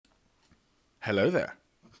Hello there,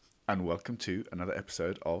 and welcome to another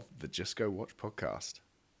episode of the Just Go Watch podcast.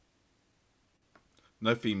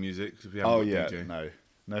 No theme music because we haven't Oh got yeah, DJ.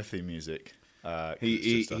 no theme music. 'Cause He it's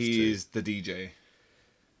he, just us he two. is the DJ.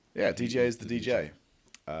 Yeah, DJ is the the DJ.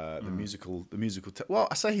 The musical. Well,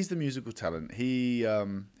 I say he's the musical talent. He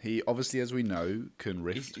obviously, as we know, can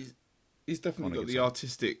riff. He's definitely On a got the guitar.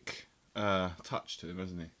 artistic touch to him,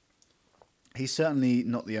 hasn't he? He's certainly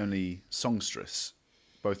not the only songstress.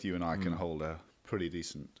 Both you and I can hold a pretty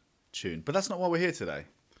decent tune, but that's not why we're here today.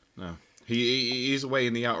 No, he is away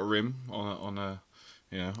in the outer rim on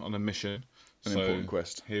a mission. An important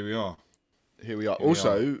quest. Here we are. Here we are. Here we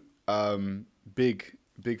Also, big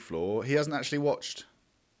flaw. He hasn't actually watched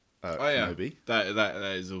Kenobi.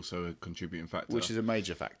 That is also a contributing factor. Which is a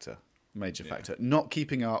major factor. Factor. Not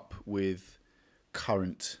keeping up with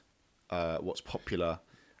current, what's popular.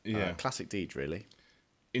 Classic deed, really.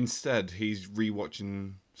 Instead, he's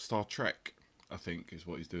rewatching Star Trek. I think is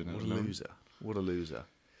what he's doing. What a loser.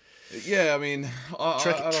 Yeah, I mean,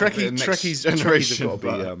 Trekkies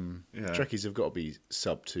have got to be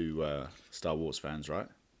sub to Star Wars fans, right?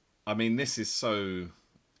 I mean, this is so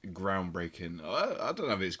groundbreaking. I don't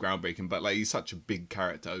know if it's groundbreaking, but like he's such a big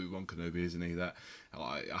character, Obi-Wan Kenobi, isn't he? That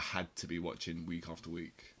I had to be watching week after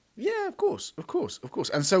week. Yeah, of course.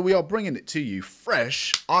 And so we are bringing it to you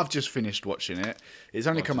fresh. I've just finished watching it. It's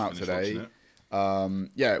only come out today.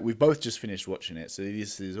 We've both just finished watching it, so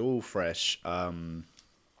this is all fresh.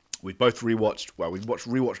 We both rewatched. Well, we've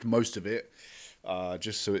rewatched most of it,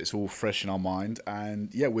 just so it's all fresh in our mind.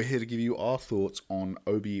 And yeah, we're here to give you our thoughts on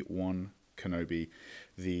Obi-Wan Kenobi,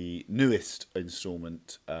 the newest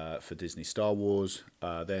installment for Disney Star Wars.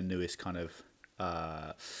 Their newest kind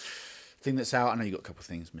of thing that's out. I know you got a couple of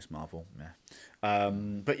things, Miss Marvel. Yeah,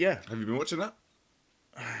 but yeah. Have you been watching that?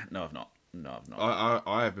 No, I've not.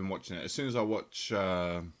 I have been watching it. As soon as I watch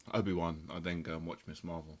Obi-Wan, I then go and watch Miss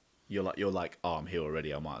Marvel. You're like, oh, I'm here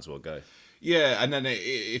already. I might as well go. Yeah, and then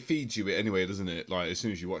it feeds you it anyway, doesn't it? Like as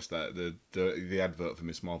soon as you watch that, the advert for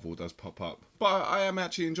Miss Marvel does pop up. But I am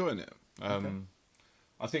actually enjoying it. Okay.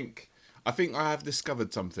 I think I have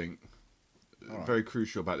discovered something very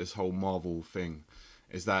crucial about this whole Marvel thing,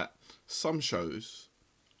 is that some shows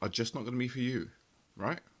are just not going to be for you,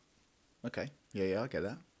 right? Okay. Yeah, I get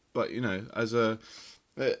that. But you know, as a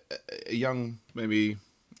young maybe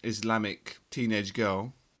Islamic teenage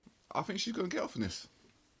girl, I think she's going to get off on this.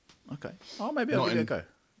 Okay. Oh, maybe I'll give it a go.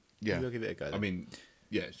 Yeah. Maybe I'll give it a go. I mean,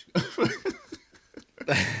 yeah.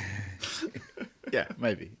 Yeah,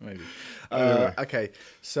 maybe. Okay,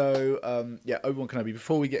 so Obi-Wan Kenobi.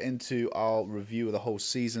 Before we get into our review of the whole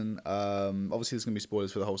season, obviously there's going to be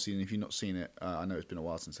spoilers for the whole season. If you've not seen it, I know it's been a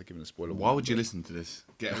while since I've given a spoiler. Why would you listen to this?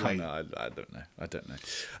 Get away. No, I don't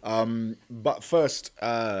know. But first,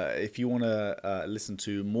 if you want to listen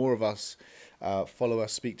to more of us, follow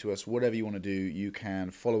us, speak to us, whatever you want to do, you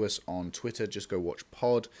can follow us on Twitter. Just go watch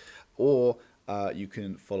pod, or you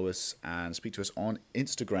can follow us and speak to us on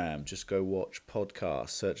Instagram. Just go watch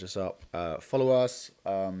podcast. Search us up. Follow us.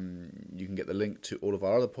 You can get the link to all of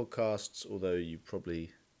our other podcasts, although you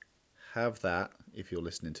probably have that if you're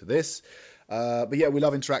listening to this. But yeah, we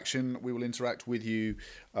love interaction. We will interact with you.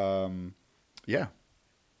 Yeah.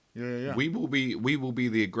 We will be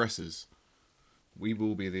the aggressors. We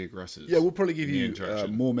will be the aggressors. Yeah, we'll probably give you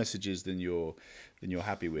more messages than you're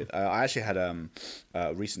happy with. I actually had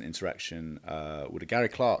a recent interaction with a Gary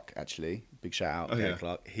Clark. Actually, big shout out, Gary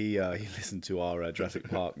Clark. He listened to our Jurassic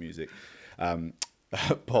Park music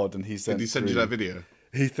pod, and he sent. Did he send you that video?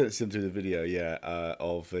 He sent through the video,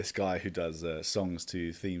 of this guy who does songs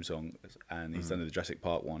to theme songs, and he's done the Jurassic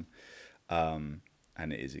Park one. And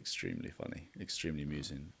it is extremely funny, extremely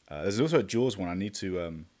amusing. There's also a Jaws one. I need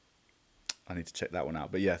to check that one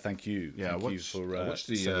out. But yeah, thank you. Yeah, thank you for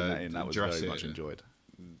sending that in. That was very much enjoyed.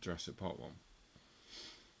 Jurassic Park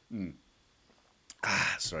one.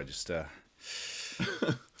 Sorry, just. So,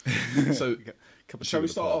 shall we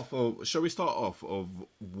start off of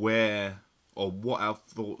where or what our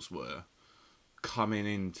thoughts were coming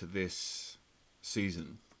into this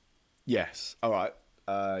season? Yes. All right.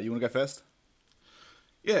 You want to go first?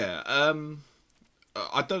 Yeah.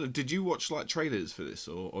 I don't know. Did you watch like trailers for this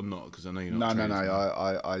or not? Because I know you're not. No.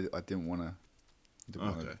 I didn't want to.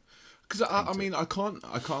 Okay. Because I mean, I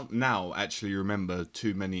can't now actually remember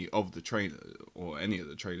too many of the trailers or any of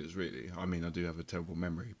the trailers really. I mean, I do have a terrible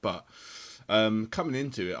memory, but coming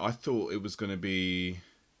into it, I thought it was going to be.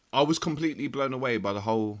 I was completely blown away by the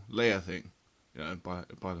whole Leia thing. You know, by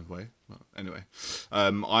the way. Well, anyway,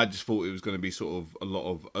 I just thought it was going to be sort of a lot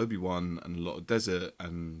of Obi-Wan and a lot of desert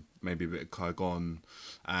and maybe a bit of Qui-Gon,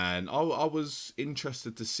 and I was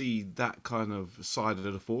interested to see that kind of side of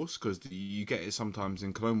the Force, because you get it sometimes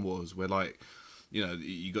in Clone Wars where, like, you know,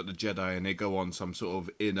 you got the Jedi and they go on some sort of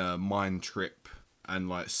inner mind trip and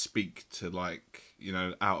like speak to, like, you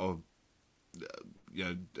know, out of you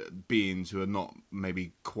know, beings who are not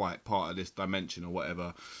maybe quite part of this dimension or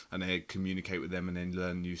whatever, and they communicate with them and then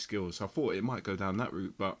learn new skills. So I thought it might go down that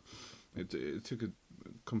route, but it took a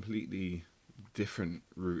completely different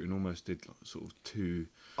route and almost did like sort of two.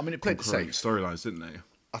 I mean, it played it safe storylines, didn't they?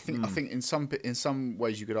 I think in some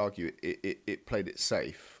ways you could argue it played it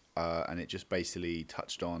safe, and it just basically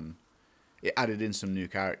touched on, it added in some new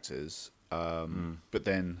characters, but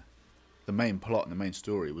then the main plot and the main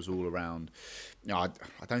story was all around. You know, I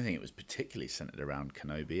don't think it was particularly centered around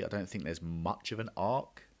Kenobi. I don't think there's much of an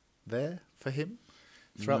arc there for him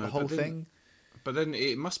throughout the whole thing. But then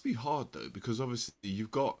it must be hard though, because obviously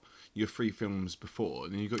you've got your 3 films before,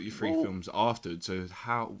 and then you've got your 3 films afterwards. So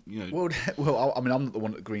how, you know? Well, I mean, I'm not the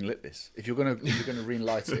one that greenlit this. If you're gonna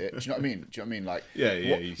greenlight it, do you know what I mean? Do you know what I mean? Like,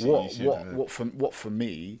 what for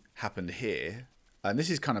me happened here. And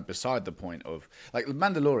this is kind of beside the point of, like,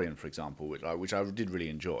 Mandalorian, for example, which I did really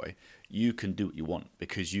enjoy. You can do what you want,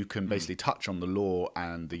 because you can basically touch on the lore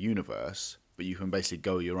and the universe, but you can basically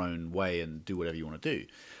go your own way and do whatever you want to do.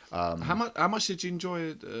 How much did you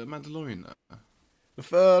enjoy Mandalorian though?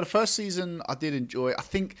 The first season I did enjoy. I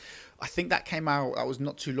think that came out. That was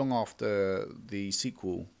not too long after the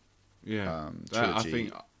sequel. Yeah,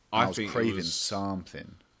 trilogy. I was craving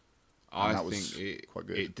something. I think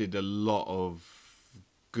it did a lot of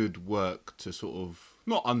good work to sort of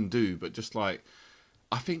not undo, but just like,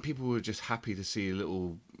 I think people were just happy to see a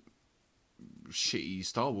little shitty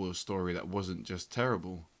Star Wars story that wasn't just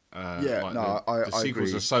terrible. The sequels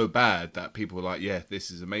agree. are so bad that people were like, yeah, this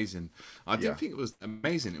is amazing. I didn't think it was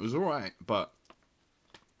amazing. It was all right, but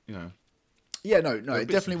you know. Yeah, no, it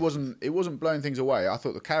definitely wasn't. It wasn't blowing things away. I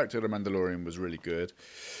thought the character of the Mandalorian was really good.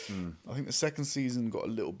 I think the second season got a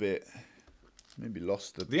little bit, maybe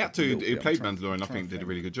lost the actor who played Mandalorian. I think did a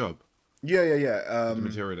really good job. Yeah. The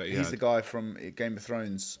material that he's the guy from Game of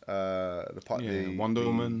Thrones. Wonder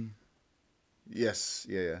Woman. Yes,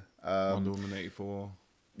 yeah. Wonder Woman 84.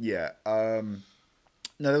 Yeah.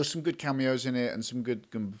 No, there was some good cameos in it and some good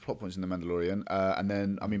plot points in The Mandalorian. And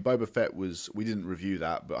then, I mean, Boba Fett we didn't review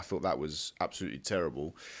that, but I thought that was absolutely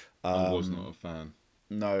terrible. I was not a fan.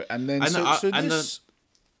 No, and then, Go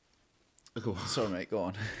on. Sorry, mate, go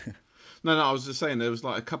on. No, I was just saying, there was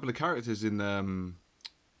like a couple of characters in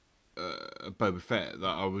Boba Fett that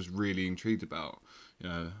I was really intrigued about. You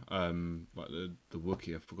know, like the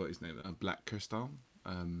Wookiee, I forgot his name, Black Crystal.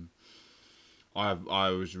 I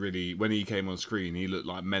was really, when he came on screen, he looked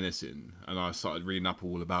like menacing, and I started reading up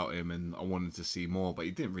all about him, and I wanted to see more, but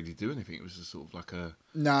he didn't really do anything. It was just sort of like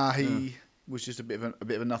he was just a bit of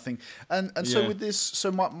a nothing. And so with this,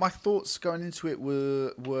 so my thoughts going into it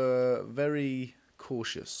were very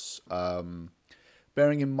cautious,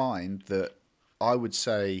 bearing in mind that I would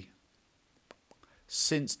say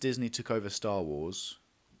since Disney took over Star Wars,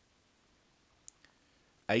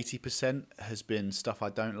 80% has been stuff I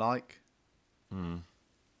don't like.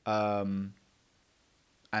 So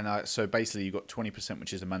basically you've got 20%,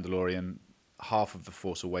 which is The Mandalorian, half of The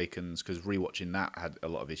Force Awakens, because rewatching that had a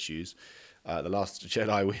lot of issues. The Last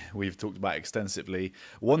Jedi we've talked about extensively.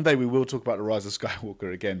 One day we will talk about The Rise of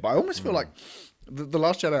Skywalker again, but I almost feel like the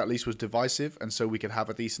Last Jedi at least was divisive, and so we could have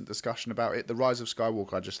a decent discussion about it. The Rise of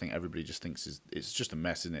Skywalker, I just think everybody just thinks it's just a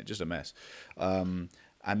mess, isn't it? Just a mess. And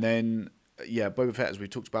then Boba Fett, as we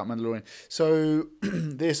talked about, Mandalorian. So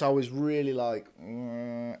this, I was really like,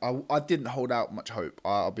 I didn't hold out much hope.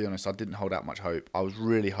 I'll be honest, I didn't hold out much hope. I was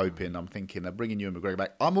really hoping. I'm thinking they're bringing Ewan McGregor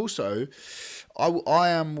back. I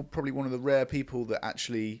am probably one of the rare people that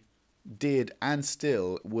actually did and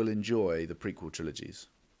still will enjoy the prequel trilogies.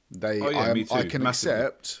 Me too. I can Massively.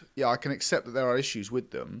 accept that there are issues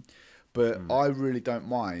with them, but I really don't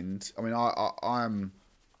mind. I mean, I'm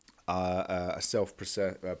a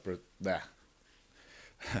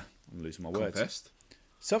I'm losing my words.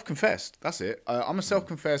 Self-confessed. That's it. I'm a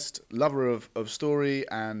self-confessed lover of story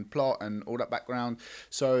and plot and all that background.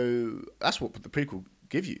 So that's what the prequel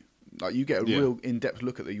give you. Like, you get a real in-depth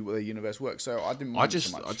look at the way the universe works. So I didn't mind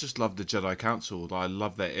so much. I just love the Jedi Council. I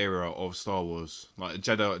love that era of Star Wars. Like,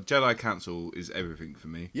 Jedi Council is everything for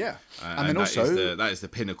me. Yeah, and then also that is the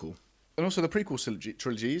pinnacle. And also the prequel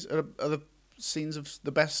trilogies are the scenes of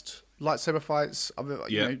the best lightsaber fights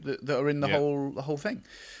that are in the whole thing,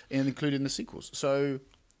 and including the sequels. So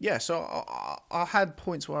I had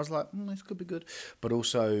points where I was like, this could be good, but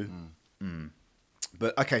also,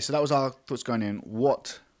 but okay. So that was our thoughts going in.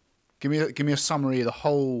 What Give me a summary of the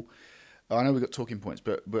whole. I know we've got talking points,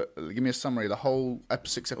 but give me a summary of the whole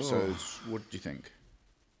 6 episodes. Oh. What do you think?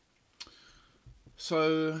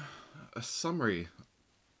 So, a summary.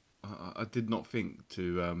 I did not think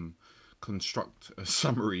to construct a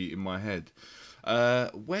summary in my head.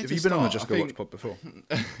 Have you been on the Just Go Watch pod before?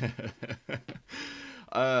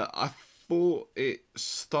 I thought it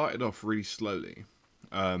started off really slowly,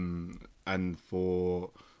 and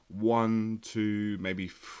for 1, 2, maybe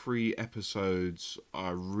 3 episodes, I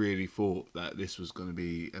really thought that this was going to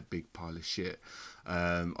be a big pile of shit.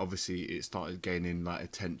 Obviously, it started gaining like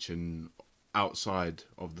attention outside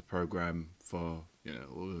of the program for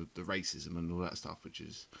all the racism and all that stuff, which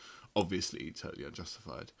is obviously totally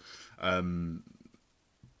unjustified.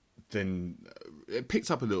 Then it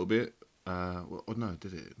picked up a little bit. Or no,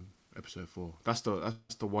 did it? Episode 4. That's the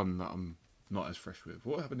one that I'm not as fresh with.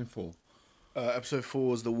 What happened in 4? Episode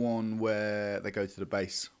 4 is the one where they go to the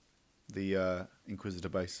base, the Inquisitor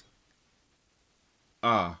base.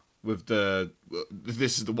 With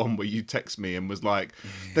this is the one where you text me and was like,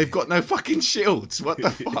 they've got no fucking shields. What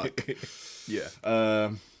the fuck? Yeah.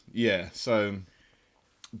 Yeah. So,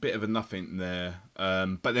 bit of a nothing there.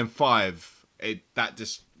 But then 5, that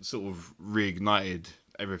just sort of reignited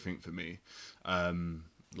everything for me.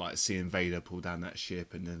 Like seeing Vader pull down that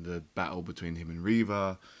ship, and then the battle between him and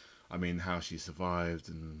Reva. I mean, how she survived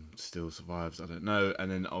and still survives, I don't know. And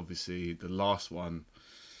then obviously the last one,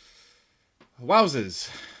 wowzers.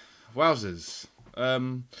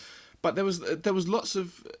 But there was lots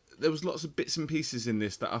of bits and pieces in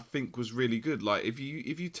this that I think was really good. Like if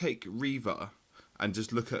you take Reva and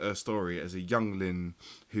just look at her story as a youngling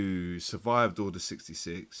who survived Order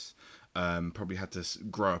 66, probably had to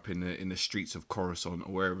grow up in the streets of Coruscant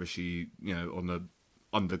or wherever she, on the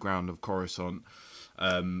underground of Coruscant,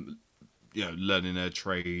 learning her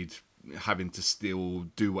trade, having to steal,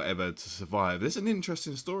 do whatever to survive. There's an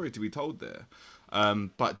interesting story to be told there.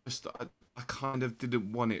 But just I kind of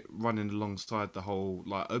didn't want it running alongside the whole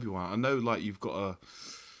like Obi-Wan. I know like you've got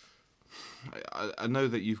I know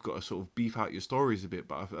that you've got to sort of beef out your stories a bit,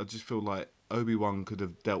 but I just feel like Obi-Wan could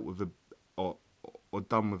have dealt with or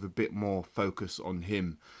done with a bit more focus on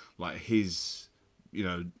him, like his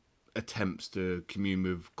attempts to commune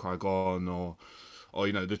with Qui-Gon or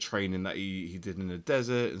the training that he did in the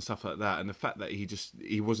desert and stuff like that, and the fact that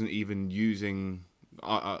he wasn't even using.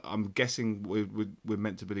 I'm guessing we're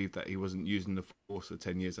meant to believe that he wasn't using the Force for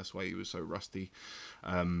 10 years. That's why he was so rusty.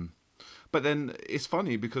 But then it's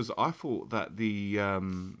funny because I thought that the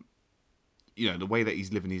way that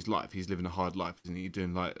he's living his life, he's living a hard life, isn't he?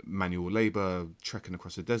 Doing like manual labor, trekking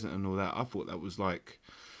across the desert and all that. I thought that was like,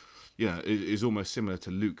 it's almost similar to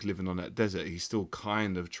Luke living on that desert. He's still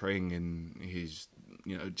kind of training his,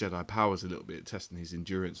 Jedi powers a little bit, testing his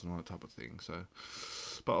endurance and all that type of thing. So,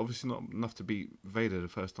 but obviously not enough to beat Vader the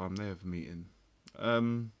first time they ever meeting.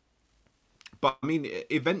 But I mean,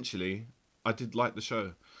 eventually, I did like the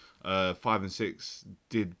show. 5 and 6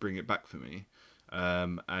 did bring it back for me.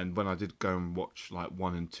 And when I did go and watch like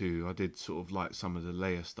 1 and 2, I did sort of like some of the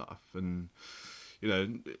Leia stuff. And,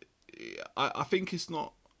 I think it's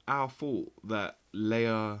not our fault that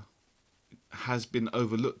Leia has been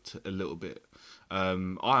overlooked a little bit.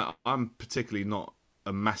 I'm particularly not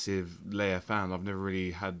a massive Leia fan. I've never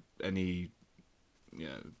really had any,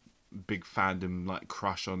 big fandom like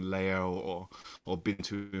crush on Leia or been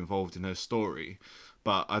too involved in her story.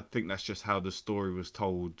 But I think that's just how the story was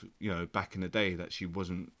told, back in the day, that she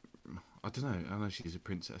wasn't. I don't know. I know she's a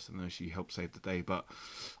princess. I know she helped save the day, but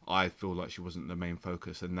I feel like she wasn't the main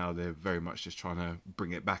focus. And now they're very much just trying to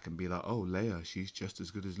bring it back and be like, oh, Leia, she's just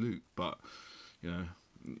as good as Luke. But,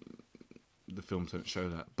 the films don't show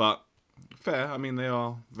that. But fair. I mean, they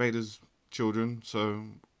are Vader's children, or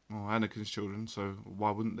Anakin's children. So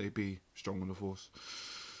why wouldn't they be strong on the Force?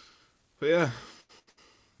 But yeah,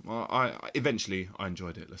 well, I eventually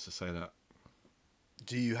enjoyed it. Let's just say that.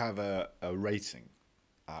 Do you have a rating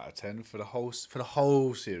out of 10 for the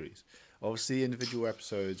whole series? Obviously, individual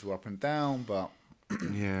episodes were up and down, but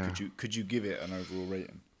yeah, could you give it an overall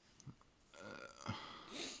rating?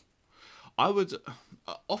 I would.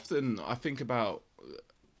 Often I think about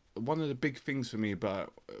one of the big things for me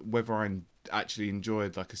about whether I actually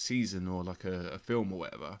enjoyed like a season or like a film or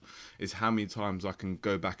whatever is how many times I can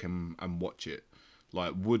go back and watch it.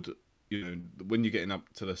 Like, when you're getting up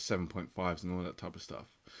to the 7.5s and all that type of stuff,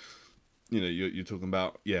 you're talking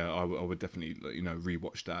about, I would definitely,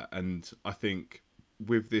 rewatch that. And I think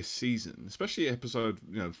with this season, especially episode,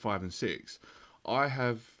 5 and 6,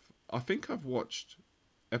 I think I've watched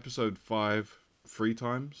episode 5 3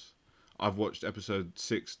 times. I've watched episode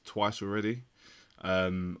 6 twice already.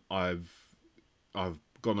 I've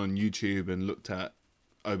gone on YouTube and looked at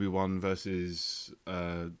Obi-Wan versus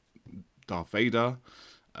Darth Vader.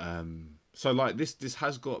 So like this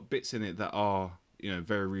has got bits in it that are, you know,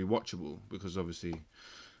 very rewatchable, because obviously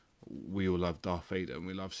we all love Darth Vader and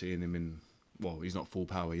we love seeing him in, well, he's not full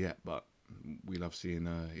power yet, but we love seeing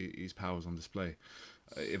his powers on display.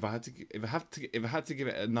 If I had to give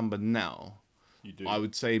it a number now, You do. I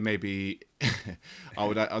would say maybe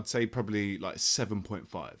I'd say probably like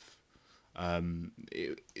 7.5.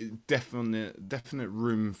 Definite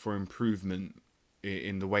room for improvement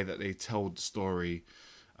in the way that they told the story.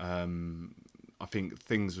 I think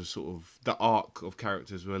things were sort of, the arc of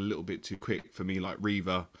characters were a little bit too quick for me. Like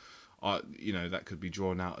Reva, you know, that could be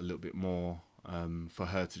drawn out a little bit more. For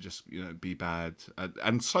her to just, you know, be bad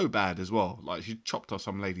and so bad as well. Like she chopped off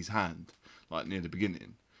some lady's hand like near the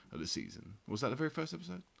beginning of the season. Was that the very first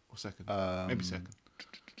episode or second? Maybe second.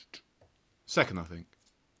 Second, I think.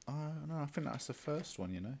 No, I think that's the first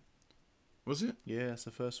one. You know. Was it? Yeah, it's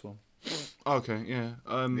the first one. Okay, yeah.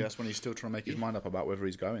 Yeah, that's when he's still trying to make his mind up about where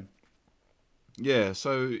he's going. Yeah,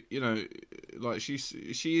 so you know, like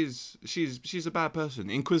she's a bad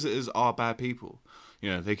person. Inquisitors are bad people.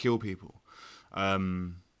 You know, they kill people.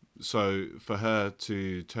 So for her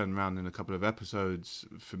to turn around in a couple of episodes,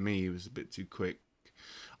 for me, it was a bit too quick.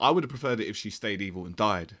 I would have preferred it if she stayed evil and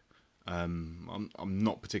died. I'm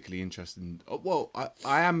not particularly interested in. Well,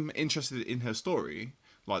 I am interested in her story,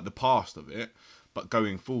 like the past of it, but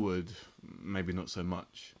going forward, maybe not so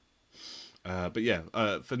much. But yeah,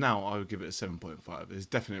 for now, I would give it a 7.5. There's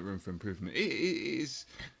definite room for improvement. It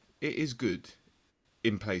is good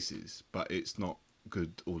in places, but it's not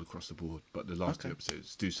good all across the board. But the last two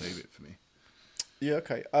episodes do save it for me. Yeah.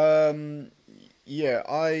 Okay. Yeah.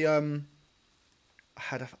 I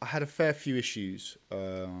had a fair few issues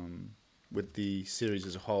with the series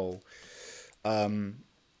as a whole. I'm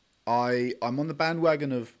on the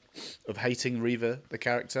bandwagon of hating Reva, the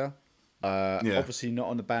character. Obviously not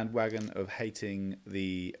on the bandwagon of hating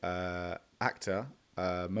the actor,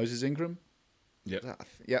 Moses Ingram. Yep.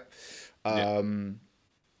 Yep.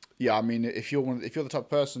 Yeah, I mean, if you're the type of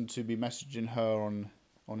person to be messaging her on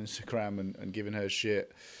Instagram and giving her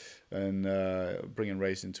shit and bringing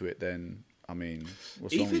race into it, then I mean,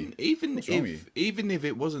 what's wrong with you? Even if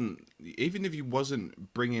you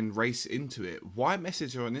wasn't bringing race into it, why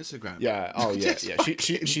message her on Instagram? Yeah. Oh yeah. Yeah.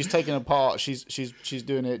 She's taking a part. She's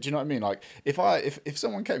doing it. Do you know what I mean? Like if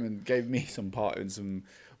someone came and gave me some part in some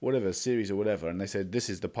whatever series or whatever, and they said this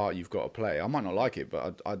is the part you've got to play, I might not like it,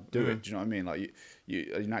 but I'd do it. Do you know what I mean? Like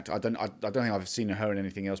you act. I don't think I've seen her in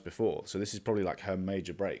anything else before, so this is probably like her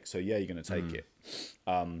major break. So yeah, you're gonna take it.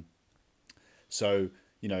 So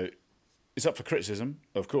you know, it's up for criticism,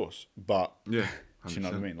 of course, but yeah, do you know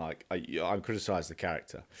what I mean? Like I criticise the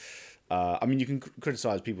character. I mean, you can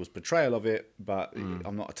criticise people's portrayal of it, but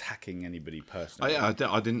I'm not attacking anybody personally. I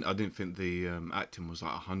didn't think the acting was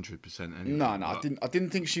like 100%. Anyway, no, I didn't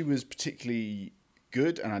think she was particularly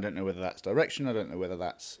good, and I don't know whether that's direction. I don't know whether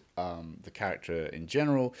that's the character in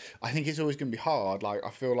general. I think it's always going to be hard. Like I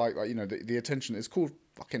feel like you know the attention. It's called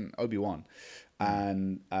fucking Obi-Wan,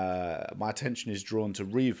 and my attention is drawn to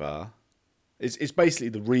Reva. It's basically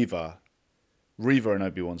the Reva and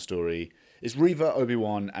Obi-Wan story. It's Reva,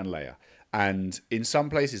 Obi-Wan, and Leia. And in some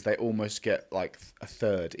places, they almost get like a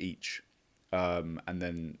third each. And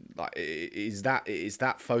then like it is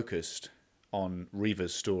that focused on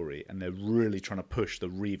Reva's story, and they're really trying to push the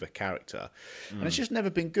Reva character. And it's just never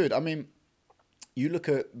been good. I mean, you look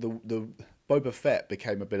at the Boba Fett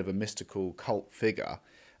became a bit of a mystical cult figure.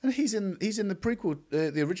 And he's in the prequel,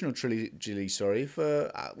 the original trilogy, for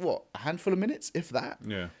a handful of minutes, if that.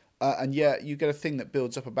 Yeah. And yet you get a thing that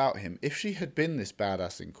builds up about him. If she had been this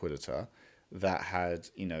badass Inquisitor that had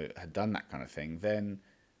done that kind of thing, then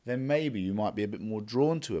maybe you might be a bit more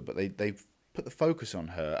drawn to her. But they've put the focus on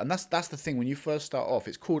her, and that's the thing. When you first start off,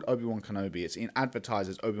 it's called Obi-Wan Kenobi. It's advertised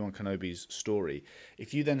as Obi-Wan Kenobi's story.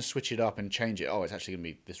 If you then switch it up and change it, it's actually going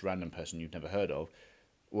to be this random person you've never heard of.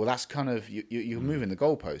 Well, that's kind of you're moving the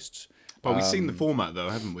goalposts. But we've seen the format though,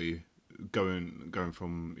 haven't we? Going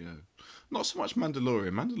from not so much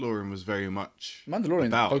Mandalorian. Mandalorian was very much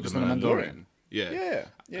focused on the Mandalorian. Yeah.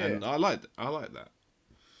 And I like that.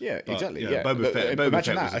 Yeah, but, exactly. Boba Fett,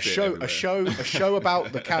 imagine Boba Fett that a show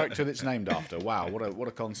about the character that's named after. Wow, what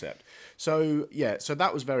a concept. So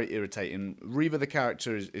that was very irritating. Reva the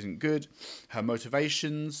character isn't good. Her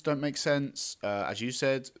motivations don't make sense. As you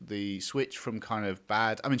said, the switch from kind of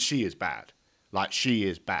bad. I mean, she is bad. Like she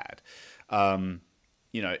is bad.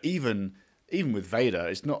 Even with Vader,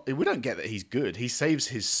 it's not. We don't get that he's good. He saves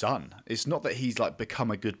his son. It's not that he's like become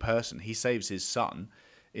a good person. He saves his son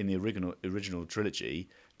in the original trilogy.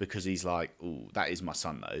 because he's like, "Oh, that is my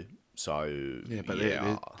son, though." So Yeah, but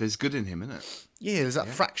there's good in him, isn't it? yeah, there's that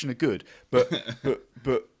fraction of good, but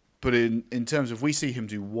but in terms of we see him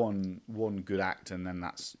do one good act, and then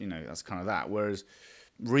that's that's kind of that. Whereas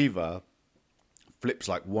Reva flips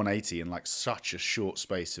like 180 in like such a short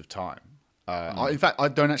space of time. In fact, I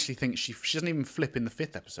don't actually think she doesn't even flip in the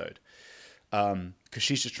 5th episode because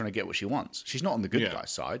she's just trying to get what she wants. She's not on the good guy's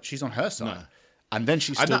side; she's on her side, and then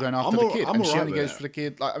she's still going after the kid, and she only goes for the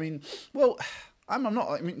kid. Like, I mean, well, I'm not.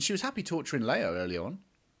 I mean, she was happy torturing Leia early on,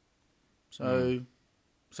 so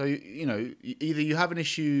either you have an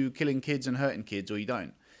issue killing kids and hurting kids, or you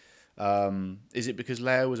don't. Is it because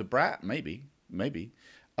Leia was a brat? Maybe.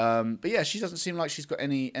 But yeah, she doesn't seem like she's got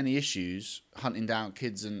any issues hunting down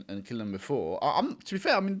kids and killing them before. To be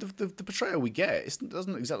fair, I mean, the portrayal we get, it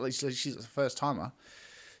doesn't exactly say she's a first timer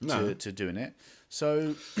to doing it.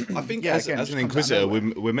 So I think as an Inquisitor,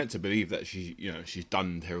 we're meant to believe that she's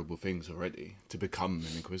done terrible things already to become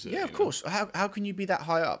an Inquisitor. Yeah, of course. How can you be that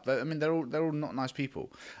high up? I mean, they're all not nice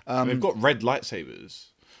people. They've got red lightsabers.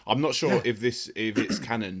 I'm not sure if it's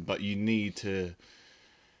canon, but you need to.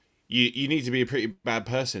 You need to be a pretty bad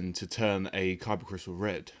person to turn a kyber crystal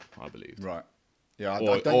red, I believe. Right. Yeah.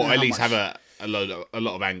 Or at least have a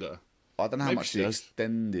lot of anger. I don't know how much the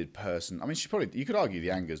extended person. I mean, you could argue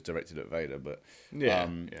the anger's directed at Vader, but I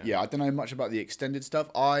don't know much about the extended stuff.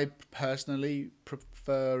 I personally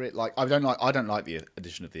prefer it. Like I don't like the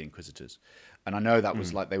addition of the Inquisitors, and I know that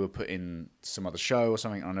was like they were put in some other show or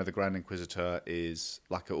something. And I know the Grand Inquisitor is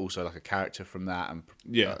also a character from that, and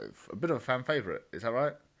a bit of a fan favorite. Is that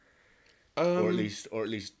right? Or at least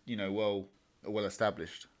well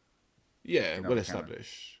established. Yeah, well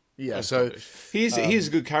established. Yeah, so he is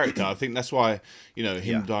a good character. I think that's why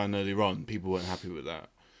him dying early on, people weren't happy with that.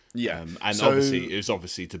 Yeah, and obviously it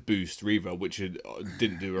was to boost Reva, which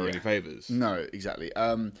didn't do her any favors. No, exactly.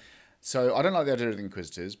 So I don't like the idea of the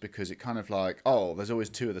Inquisitors because it kind of like, there's always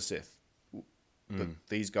 2 of the Sith. But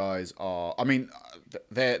these guys are, I mean,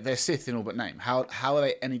 they're Sith in all but name. How are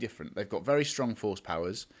they any different? They've got very strong force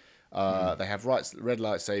powers. They have red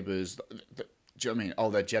lightsabers. Do you know what I mean?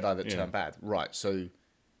 They're Jedi that turn bad. Right, so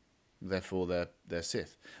therefore they're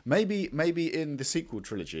Sith. Maybe in the sequel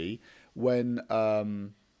trilogy, when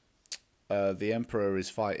the Emperor is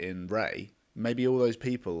fighting Rey, maybe all those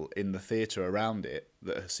people in the theatre around it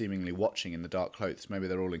that are seemingly watching in the dark clothes, maybe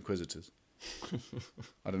they're all Inquisitors.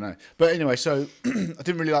 I don't know, but anyway, so I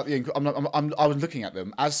didn't really like I was looking at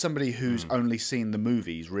them as somebody who's only seen the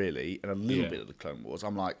movies really and a little bit of the Clone Wars.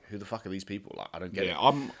 I'm like, who the fuck are these people? Like, I don't get it.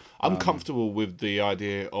 I'm comfortable with the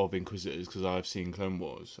idea of Inquisitors because I've seen Clone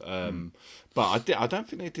Wars, but I don't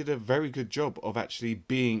think they did a very good job of actually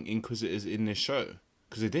being Inquisitors in this show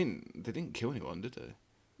because they didn't kill anyone, did they?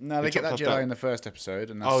 No, they get that Jedi in the first episode,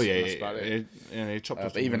 and that's, that's about it. They chopped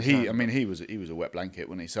off. But even he was a wet blanket,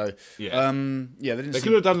 wasn't he? So they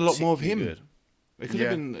could have done a lot more of him. Good. They could have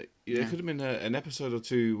been. There could have been an episode or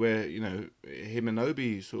 2 where him and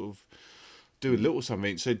Obi sort of do a little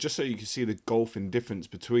something. So just so you can see the gulf and difference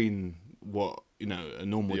between what a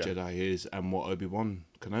normal Jedi is and what Obi-Wan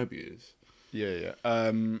Kenobi is. Yeah.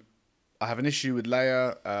 I have an issue with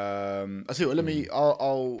Leia. I see. Well, let me.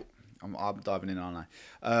 I'm diving in, aren't I?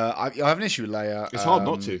 I have an issue with Leia. It's hard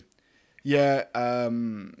not to. Yeah,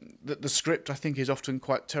 the script I think is often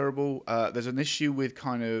quite terrible. There's an issue with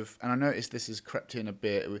kind of, and I noticed this has crept in a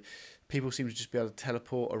bit. People seem to just be able to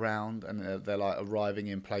teleport around, and they're like arriving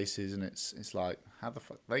in places, and it's like, how the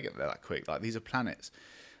fuck they get there that quick? Like, these are planets,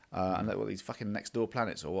 and they're these fucking next door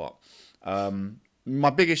planets or what? My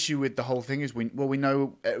big issue with the whole thing is we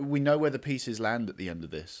know where the pieces land at the end of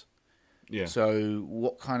this. Yeah. So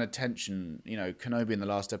what kind of tension, Kenobi in the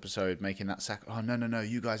last episode making that oh, no,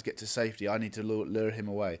 you guys get to safety. I need to lure him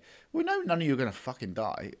away. We know none of you are going to fucking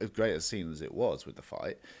die, as great a scene as it was with the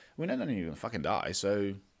fight. We know none of you are going to fucking die,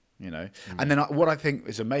 so, And then what I think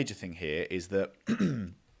is a major thing here is that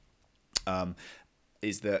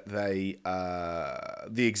they,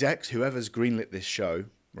 the execs, whoever's greenlit this show,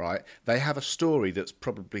 right, they have a story that's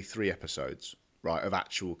probably 3 episodes, right, of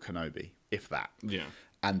actual Kenobi, if that. Yeah.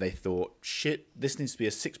 And they thought, shit, this needs to be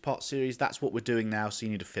a 6-part series. That's what we're doing now, so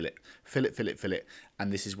you need to fill it.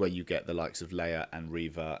 And this is where you get the likes of Leia and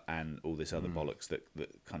Reva and all this other bollocks that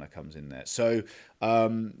kind of comes in there. So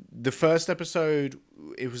the first episode,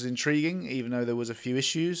 it was intriguing, even though there was a few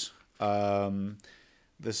issues. There's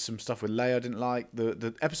some stuff with Leia I didn't like.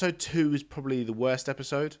 The episode 2 is probably the worst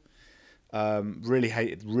episode. Really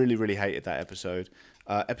hated that episode.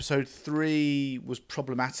 Episode 3 was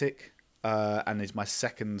problematic. And is my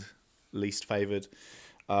second least favoured.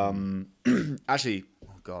 Actually,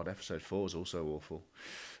 God, episode 4 is also awful.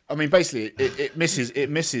 I mean, basically, it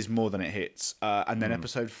misses more than it hits, and then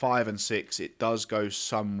episode 5 and 6, it does go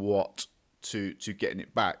somewhat to getting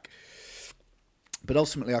it back. But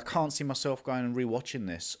ultimately, I can't see myself going and rewatching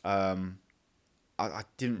this. I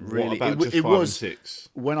didn't really. What about just 5 and 6?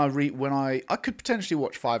 When I could potentially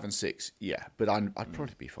watch 5 and 6, yeah, but I'd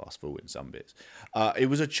probably be fast forwarding some bits. It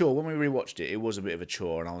was a chore when we rewatched it. It was a bit of a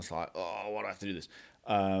chore, and I was like, oh, why do I have to do this?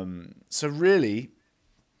 So really,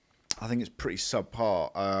 I think it's pretty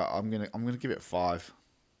subpar. I'm gonna give it a 5.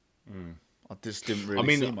 I just didn't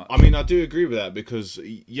really see much. I mean, I do agree with that, because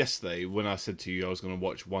yesterday when I said to you I was going to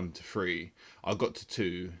watch 1 to 3, I got to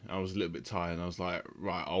 2. I was a little bit tired, and I was like,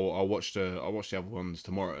 right, I'll watch the other ones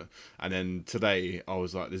tomorrow. And then today I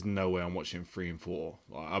was like, there's no way I'm watching 3 and 4.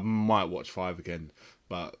 Like, I might watch 5 again,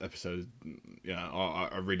 but I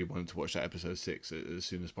really wanted to watch that episode 6 as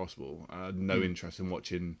soon as possible. I had no interest in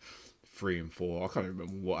watching 3 and 4. I can't even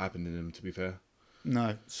remember what happened in them, to be fair.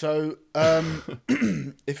 No. So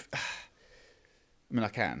if. I mean, I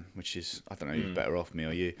can, which is, I don't know, you're better off, me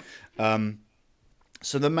or you.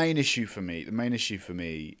 So the main issue for me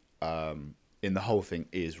in the whole thing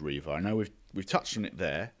is Reva. I know we've touched on it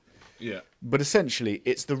there. Yeah. But essentially,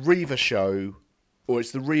 it's the Reva show, or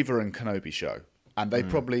it's the Reva and Kenobi show. And they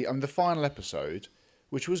probably, the final episode,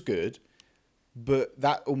 which was good, but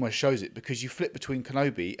that almost shows it, because you flip between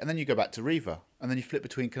Kenobi and then you go back to Reva, and then you flip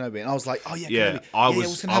between Kenobi, and I was like, oh yeah,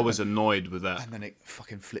 Kenobi. I was annoyed with that, and then it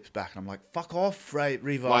fucking flips back, and I'm like, fuck off,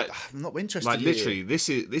 Reva. I'm not interested. Like, literally, this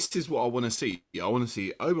is what I want to see. I want to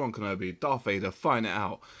see Obi-Wan Kenobi, Darth Vader fighting it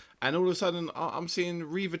out, and all of a sudden I'm seeing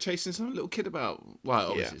Reva chasing some little kid about. Like,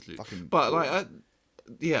 obviously it's Luke, but like,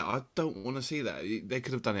 I don't want to see that. They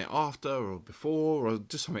could have done it after or before or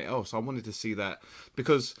just something else. I wanted to see that,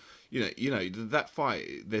 because you know that fight,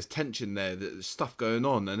 there's tension there, there's stuff going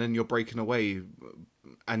on, and then you're breaking away,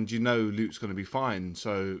 and Luke's going to be fine.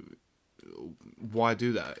 So why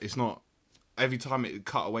do that? It's not every time it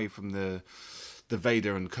cut away from the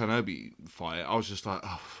Vader and Kenobi fight. I was just like,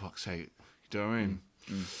 oh, for fuck's sake, you know what I mean?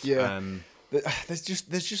 Yeah. There's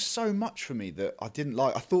just so much for me that I didn't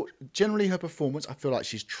like. I thought generally her performance, I feel like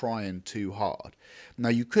she's trying too hard. Now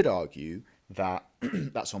you could argue that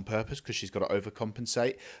that's on purpose, because she's got to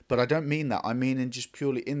overcompensate, but I don't mean that. I mean in just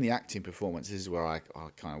purely in the acting performance. This is where I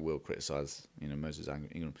kind of will criticize Moses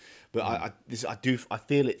Ingram, but I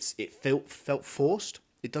feel it felt forced.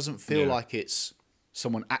 It doesn't feel like it's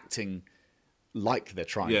someone acting like they're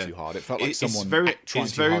trying too hard. It felt like someone trying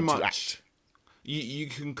too hard to act. You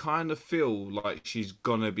can kind of feel like she's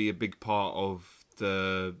gonna be a big part of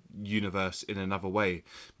the universe in another way,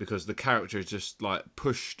 because the character is just like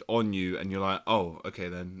pushed on you, and you're like, oh, okay,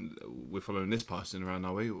 then we're following this person around,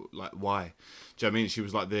 are we? Like, why? Do you know what I mean? She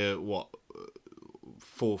was like the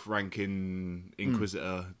 4th ranking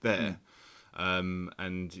Inquisitor there, and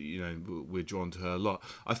we're drawn to her a lot.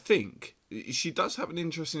 I think she does have an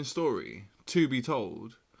interesting story to be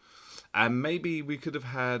told. And maybe they could have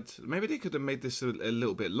made this a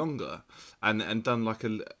little bit longer, and done like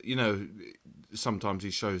sometimes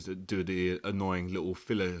these shows that do the annoying little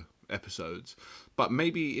filler episodes. But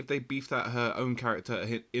maybe if they beefed out her own character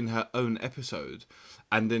in her own episode,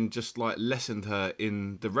 and then just like lessened her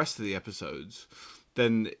in the rest of the episodes,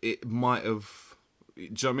 then it might have, do you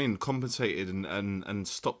know what I mean, compensated and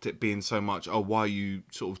stopped it being so much, oh, why are you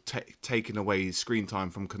sort of taking away screen time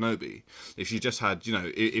from Kenobi? If she just had,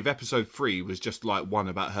 if episode 3 was just like one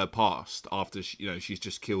about her past after she's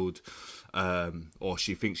just killed, or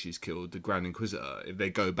she thinks she's killed the Grand Inquisitor, if they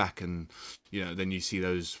go back and then you see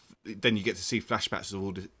those, then you get to see flashbacks of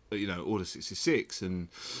Order 66, and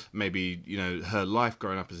maybe her life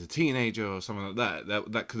growing up as a teenager or something like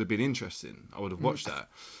that could have been interesting. I would have watched that.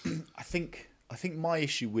 I think my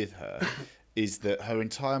issue with her is that her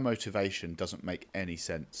entire motivation doesn't make any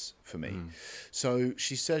sense for me. So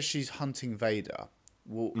she says she's hunting Vader.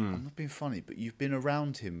 Well, I'm not being funny, but you've been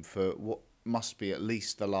around him for what must be at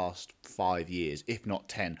least the last 5 years, if not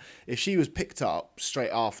 10. If she was picked up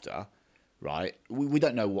straight after, right, we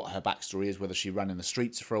don't know what her backstory is, whether she ran in the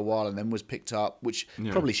streets for a while and then was picked up, which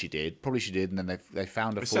probably she did, and then they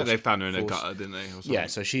found her. They found her in a gutter, didn't they? Or yeah,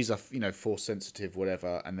 so she's a force sensitive,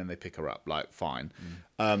 whatever, and then they pick her up, like, fine.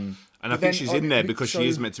 And I think she's in there because she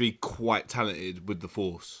is meant to be quite talented with the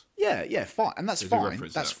force. Yeah, fine, and that's fine.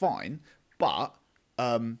 That's fine, but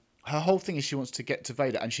her whole thing is she wants to get to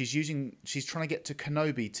Vader, and she's trying to get to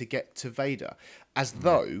Kenobi to get to Vader, as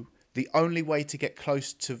though the only way to get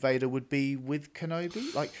close to Vader would be with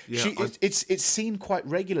Kenobi. Like it's seen quite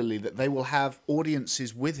regularly that they will have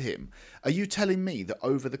audiences with him. Are you telling me that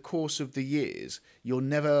over the course of the years you're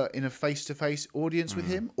never in a face-to-face audience with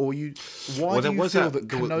him, or you? Why do you feel that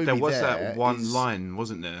Kenobi there was that one line,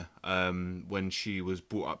 wasn't there, when she was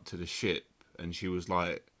brought up to the ship and she was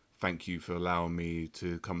like, "Thank you for allowing me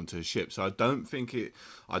to come into the ship." So I don't think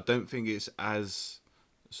it's as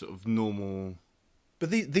sort of normal. But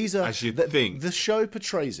these are as you think. The show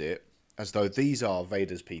portrays it as though these are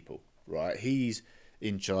Vader's people, right? He's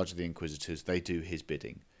in charge of the Inquisitors. They do his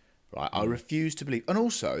bidding, right? I refuse to believe. And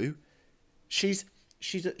also, she's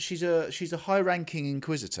a high-ranking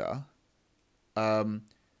Inquisitor.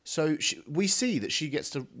 So we see that she gets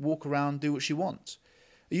to walk around, do what she wants.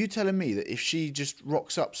 Are you telling me that if she just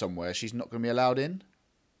rocks up somewhere, she's not going to be allowed in?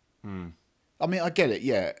 I mean, I get it,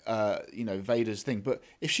 yeah, Vader's thing. But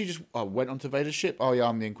if she just went onto Vader's ship, oh yeah,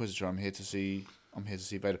 I'm the Inquisitor. I'm here to see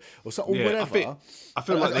Vader, or whatever. I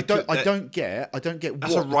feel like I don't get.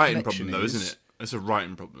 That's a writing problem, though, isn't it? It's a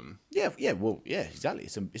writing problem. Yeah, exactly.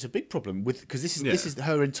 It's a big problem because this is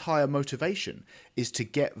her entire motivation is to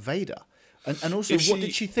get Vader, and also what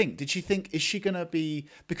did she think? Did she think is she gonna be,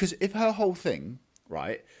 because if her whole thing,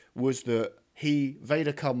 right, was that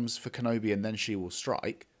Vader comes for Kenobi and then she will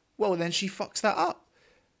strike, well then she fucks that up,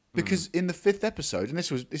 because in the 5th episode, and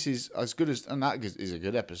this is as good as, and that is a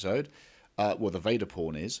good episode, the Vader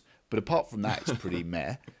porn is, but apart from that it's pretty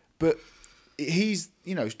meh, but he's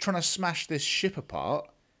trying to smash this ship apart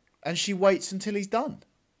and she waits until he's done.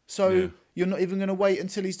 So you're not even going to wait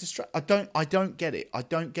until he's distracted. I don't get it.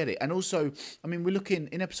 And also, I mean, we're looking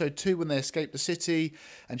in episode 2 when they escape the city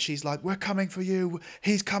and she's like, "We're coming for you.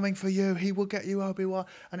 He's coming for you. He will get you, Obi-Wan."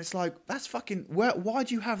 And it's like, that's fucking, why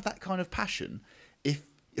do you have that kind of passion?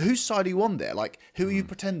 Whose side are you on there? Like, who are you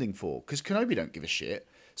pretending for? Because Kenobi don't give a shit.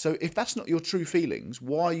 So if that's not your true feelings,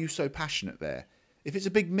 why are you so passionate there? If it's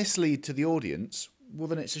a big mislead to the audience, well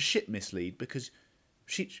then it's a shit mislead, because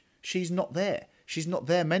she's not there. She's not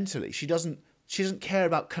there mentally. She doesn't care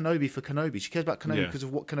about Kenobi for Kenobi. She cares about Kenobi because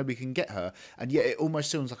of what Kenobi can get her, and yet it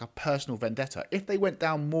almost sounds like a personal vendetta. If they went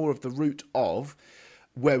down more of the route of,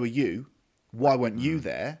 where were you? Why weren't you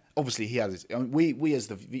there? Obviously he has his, I mean, we as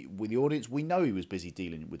the audience, we know he was busy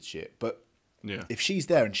dealing with shit, but if she's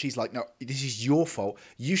there and she's like, "No, this is your fault.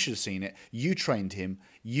 You should have seen it. You trained him.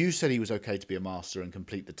 You said he was okay to be a master and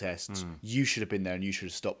complete the tests. You should have been there and you should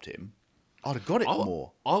have stopped him." I'd have got it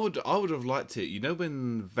more. I would have liked it. You know,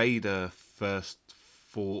 when Vader first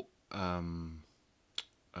fought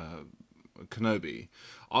Kenobi,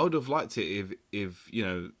 I would have liked it if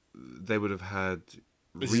they would have had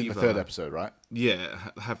Reva. This is in the 3rd episode, right? Yeah,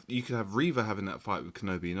 you could have Reva having that fight with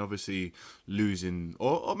Kenobi and obviously losing,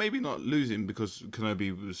 or maybe not losing, because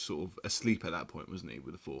Kenobi was sort of asleep at that point, wasn't he,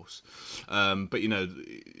 with the Force? But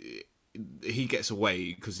he gets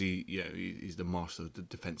away because he's the master of the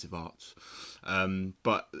defensive arts,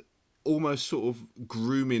 but almost sort of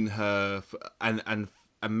grooming her and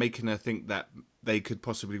making her think that they could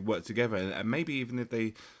possibly work together, and maybe even if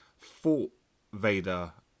they fought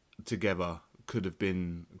Vader together, could have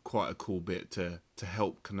been quite a cool bit to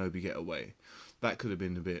help Kenobi get away. That could have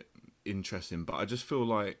been a bit interesting, but I just feel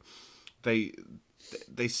like they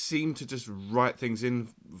seem to just write things in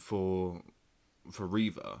for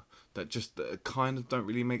Reva that just kind of don't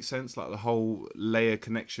really make sense, like the whole Leia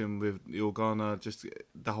connection with the Organa, just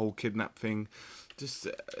the whole kidnap thing. Just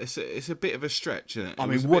it's a bit of a stretch, isn't it? I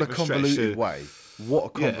mean, what a convoluted way! What a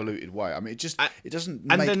convoluted way! I mean, it doesn't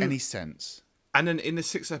make any sense. And then in the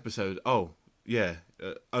 6th episode,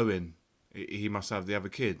 Owen, he must have the other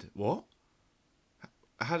kid. What?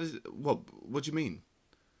 How does it, what do you mean?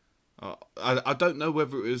 I don't know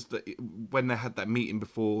whether it was that when they had that meeting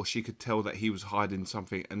before, she could tell that he was hiding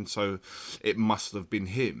something, and so it must have been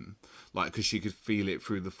him, like, because she could feel it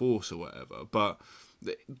through the Force or whatever. But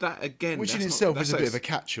that again, which in itself is a bit of a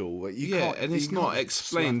catch-all. And it's not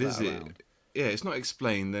explained, is it? Yeah, it's not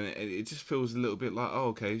explained, and it just feels a little bit like, oh,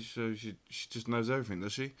 okay, so she just knows everything,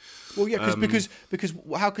 does she? Well, yeah, because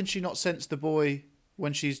how can she not sense the boy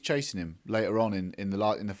when she's chasing him later on in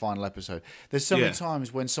the final episode? There's so many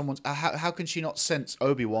times when someone's how can she not sense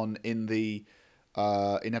Obi-Wan in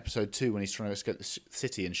episode 2 when he's trying to escape the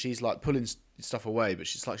city and she's like pulling stuff away, but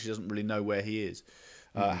she's like, she doesn't really know where he is.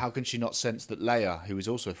 How can she not sense that Leia, who is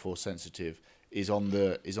also Force sensitive, is on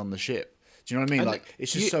the ship? Do you know what I mean? And like,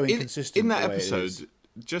 it's just so inconsistent. In that episode,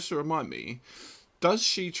 just to remind me, does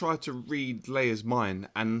she try to read Leia's mind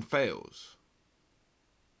and fails?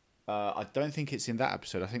 I don't think it's in that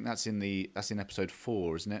episode. I think that's in episode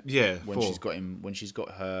 4, isn't it? Yeah, when 4. when she's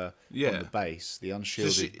got her on Yeah. the base, the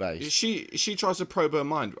unshielded base. She tries to probe her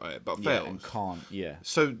mind, right, but fails. And can't. Yeah.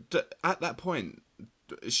 So at that point,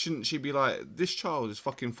 shouldn't she be like, this child is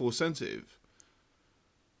fucking force sensitive?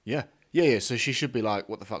 Yeah. Yeah. So she should be like,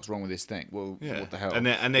 what the fuck's wrong with this thing? Well, Yeah. what the hell? And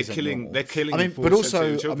they're killing. Normal? They're killing. I mean, but force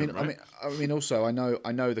also, sensitive children, right? I mean, also, I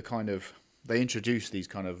know the kind of they introduce these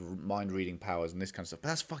kind of mind reading powers and this kind of stuff. But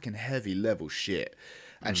that's fucking heavy level shit.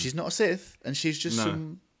 And she's not a Sith, and she's just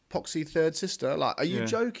some poxy third sister. Like, are you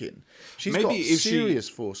joking? She's got serious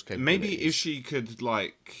force capabilities. Maybe if she could,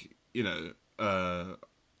 like, you know,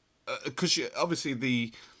 because obviously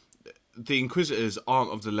the Inquisitors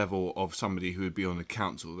aren't of the level of somebody who would be on the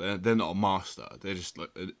council. They're not a master. They're just like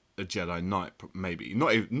a Jedi Knight, maybe.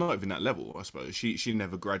 Not even that level, I suppose. She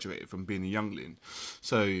never graduated from being a youngling,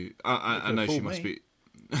 so I know she must be.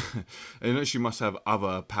 I know she must have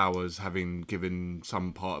other powers, having given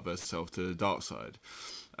some part of herself to the dark side.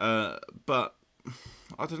 But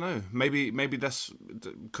I don't know. Maybe that's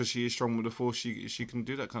because she is strong with the Force. She can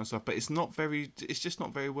do that kind of stuff. But it's just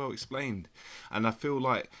not very well explained. And I feel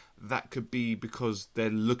like that could be because they're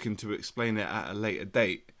looking to explain it at a later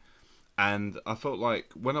date. And I felt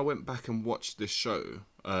like when I went back and watched this show,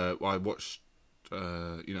 I watched.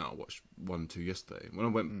 I watched 1 and 2 yesterday. When I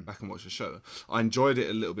went back and watched the show, I enjoyed it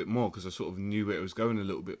a little bit more because I sort of knew where it was going a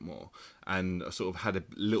little bit more, and I sort of had a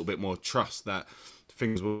little bit more trust that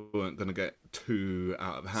things weren't going to get too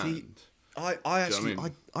out of hand. See,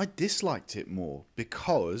 I disliked it more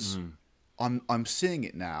because I'm seeing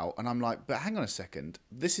it now, and I'm like, but hang on a second,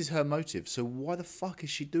 this is her motive. So why the fuck is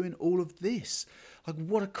she doing all of this? Like,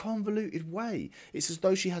 what a convoluted way. It's as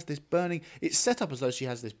though she has this burning... It's set up as though she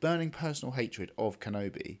has this burning personal hatred of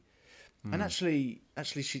Kenobi. And actually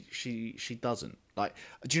she doesn't. Like,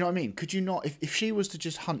 do you know what I mean? Could you not... If she was to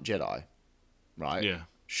just hunt Jedi, right? Yeah.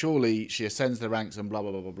 Surely she ascends the ranks and blah,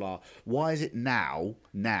 blah, blah, blah, blah. Why is it now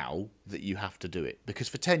that you have to do it? Because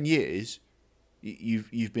for 10 years,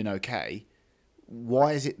 you've been okay.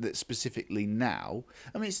 Why is it that specifically now?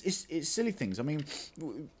 I mean, it's silly things. I mean,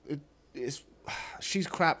 she's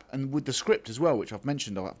crap, and with the script as well, which I've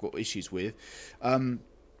mentioned, I've got issues with.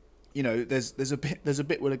 You know, there's a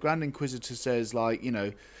bit where the Grand Inquisitor says, like, you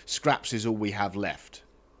know, scraps is all we have left,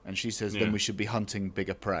 and she says, then we should be hunting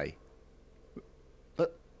bigger prey.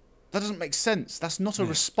 But that doesn't make sense. That's not a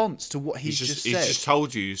response to what he's just said. He's just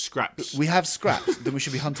told you scraps. We have scraps, then we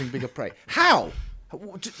should be hunting bigger prey. How?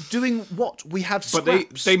 Doing what? We have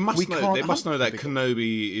scraps. But they must know that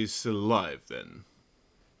Kenobi is still alive then.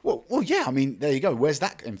 Well, yeah. I mean, there you go. Where's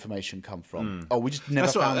that information come from? Oh, we just never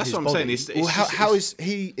found his body. That's what I'm saying. How is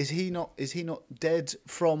he? Is he not dead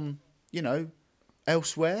from, you know,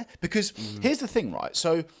 elsewhere? Because here's the thing, right?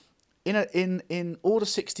 So, in Order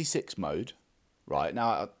 66 mode, right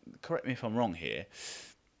now, correct me if I'm wrong here.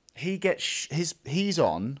 He gets he's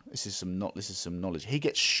on. This is some knowledge. He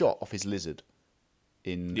gets shot off his lizard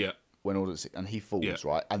when Order 66, and he falls,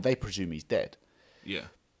 right, and they presume he's dead. Yeah.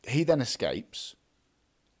 He then escapes.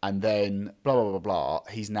 And then, blah, blah, blah, blah,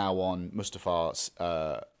 he's now on Mustafa's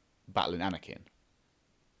battling Anakin.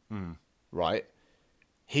 Right?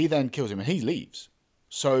 He then kills him and he leaves.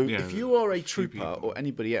 So if you are a trooper or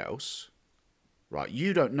anybody else, right,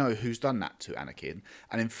 you don't know who's done that to Anakin.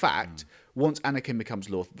 And in fact, once Anakin becomes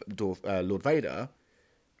Lord Vader,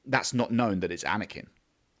 that's not known that it's Anakin.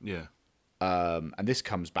 Yeah. And this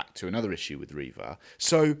comes back to another issue with Reva.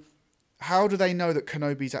 So how do they know that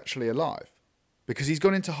Kenobi's actually alive? Because he's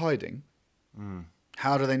gone into hiding.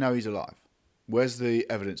 How do they know he's alive? Where's the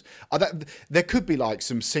evidence? There could be like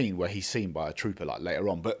some scene where he's seen by a trooper like later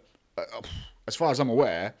on, but as far as I'm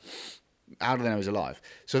aware, how do they know he's alive?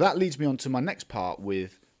 So that leads me on to my next part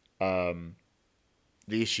with the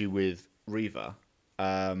issue with Reva.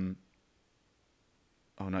 Oh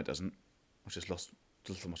no, it doesn't. I've just lost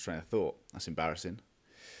my train of thought. That's embarrassing.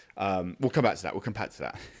 We'll come back to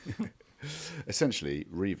that. Essentially,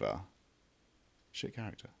 Reva. Shit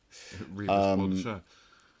character.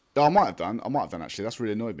 I might have done actually. That's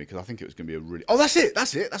really annoyed me because I think it was going to be a really... Oh, that's it.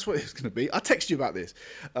 That's what it's going to be. I'll text you about this.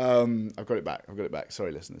 I've got it back.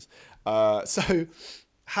 Sorry, listeners. So,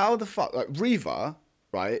 how the fuck... Like, Reva,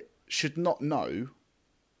 right, should not know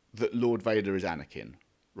that Lord Vader is Anakin,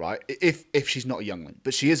 right? If she's not a youngling.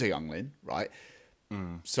 But she is a youngling, right?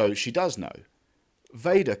 So, she does know.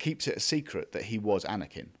 Vader keeps it a secret that he was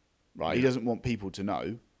Anakin, right? Yeah. He doesn't want people to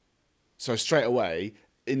know. So straight away,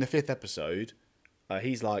 in the 5th episode,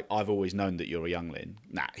 He's like, I've always known that you're a youngling.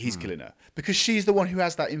 Nah, he's killing her. Because she's the one who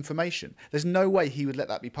has that information. There's no way he would let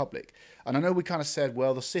that be public. And I know we kind of said,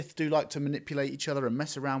 well, the Sith do like to manipulate each other and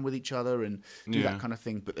mess around with each other and do that kind of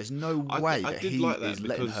thing. But there's no way that he is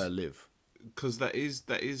letting her live. Because that is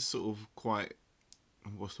sort of quite,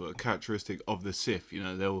 what's the word, characteristic of the Sith. You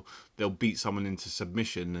know, they'll beat someone into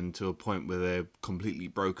submission and to a point where they're completely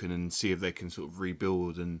broken and see if they can sort of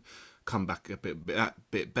rebuild and come back a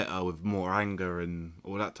bit better with more anger and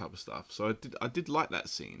all that type of stuff. So I did like that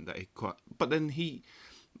scene that but then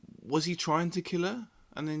was he trying to kill her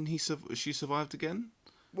and then she survived again?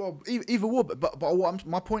 Well, either or, but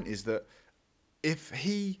my point is that if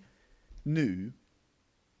he knew,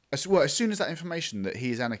 as soon as that information that he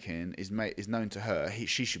is Anakin is known to her,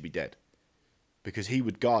 she should be dead, because he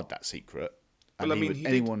would guard that secret. And well, I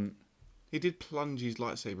mean, he did plunge his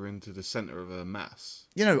lightsaber into the center of her mass.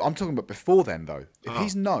 You know, I'm talking about before then, though. If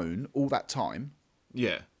he's known all that time,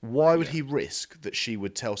 why would he risk that she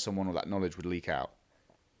would tell someone or that knowledge would leak out?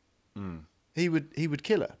 He would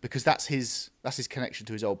kill her, because that's his connection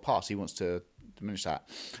to his old past. He wants to diminish that.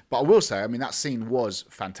 But I will say, I mean, that scene was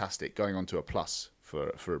fantastic. Going on to a plus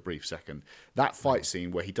for a brief second, that fight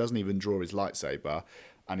scene where he doesn't even draw his lightsaber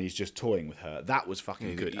and he's just toying with her, that was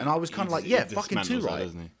fucking good. And I was kind of like, fucking too right.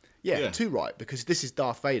 Too right, because this is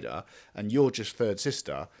Darth Vader, and you're just third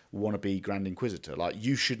sister, wannabe Grand Inquisitor. Like,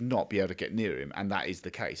 you should not be able to get near him, and that is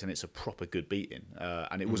the case, and it's a proper good beating.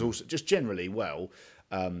 And it was also just generally well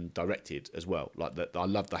directed as well. Like that, I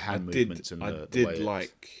love the hand movements and the way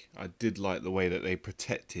I did like the way that they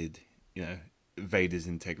protected, you know, Vader's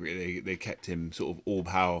integrity. They kept him sort of all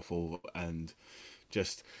powerful and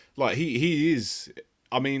just like he is.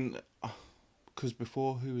 I mean, because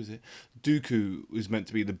before, who was it? Dooku was meant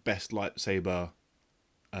to be the best lightsaber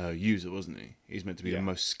user, wasn't he? He's meant to be the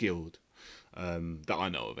most skilled that I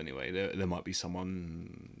know of, anyway. There might be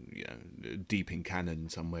someone, you know, deep in canon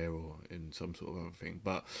somewhere or in some sort of other thing.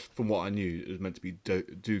 But from what I knew, it was meant to be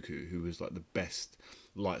Dooku, who was like the best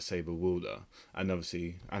lightsaber wielder, and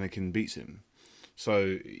obviously Anakin beats him.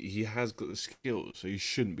 So he has got the skills, so you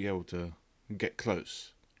shouldn't be able to get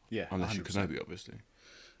close. Yeah, unless you're Kenobi, obviously.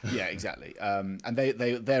 Yeah, exactly. And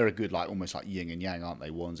they're a good, like, almost like yin and yang, aren't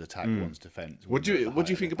they? One's attack, one's defense. What do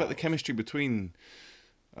you think about the chemistry between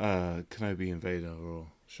Kenobi and Vader, or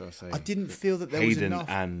should I say? I didn't feel that there was enough.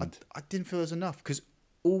 I didn't feel there was enough, because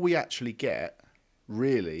all we actually get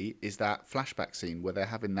really is that flashback scene where they're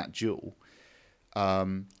having that duel,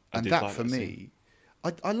 and that like for me,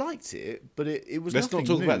 I liked it, but it was. Let's not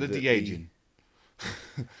talk about the de-aging.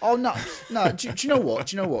 Oh no! Do you know what?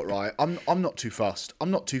 Do you know what? Right, I'm not too fussed.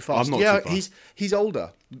 I'm not too fussed. I'm not too fussed. He's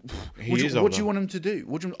older. What do you want him to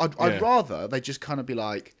do? I'd rather they just kind of be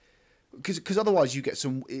like, because otherwise you get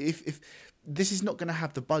some. If this is not going to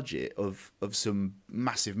have the budget of some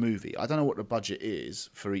massive movie. I don't know what the budget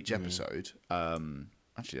is for each episode.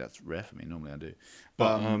 Actually, that's rare for me. Normally I do.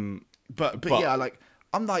 But yeah, like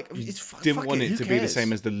I'm like, it's didn't want it to be the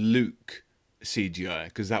same as the Luke CGI,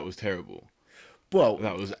 because that was terrible. Well,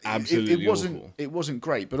 that was absolutely awful. It wasn't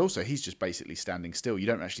great, but also he's just basically standing still. You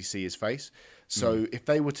don't actually see his face. So if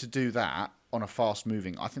they were to do that on a fast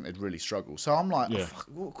moving, I think they'd really struggle. So I'm like,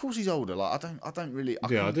 well, of course he's older. Like I don't really. I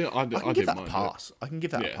can give that a pass. I can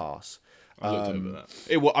give that a pass. I looked over that.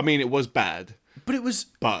 It was bad. But it was.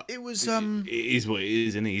 It is what it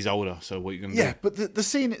is, and he's older. So what are you gonna do? Yeah, but the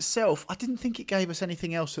scene itself, I didn't think it gave us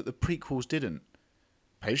anything else that the prequels didn't.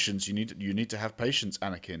 Patience, you need to have patience,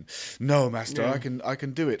 Anakin. No, Master, I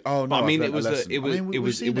can do it. Oh no, I mean, it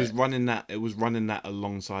was running that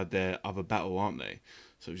alongside their other battle, aren't they?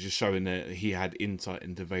 So it was just showing that he had insight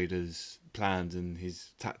into Vader's plans and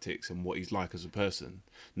his tactics and what he's like as a person,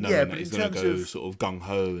 knowing that he's going to go sort of gung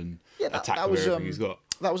ho and attack with everything he's got.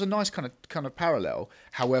 That was a nice kind of parallel.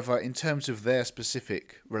 However, in terms of their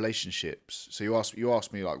specific relationships, so you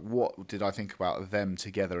asked me, like, what did I think about them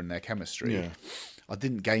together and their chemistry? Yeah. I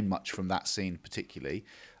didn't gain much from that scene particularly,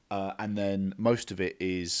 and then most of it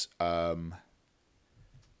is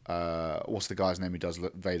what's the guy's name who does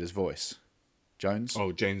Vader's voice? Jones?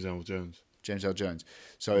 Oh, James Earl Jones. James Earl Jones.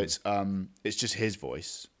 So it's just his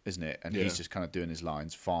voice, isn't it? And he's just kind of doing his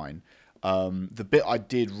lines fine. The bit I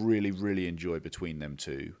did really, really enjoy between them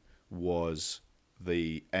two was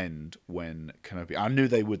the end when Kenobi. I knew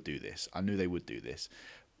they would do this.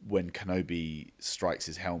 When Kenobi strikes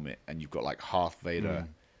his helmet and you've got like half Vader,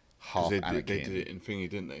 half Anakin. They did it in thingy,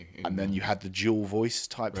 didn't they? And then you had the dual voice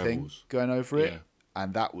type thing going over it.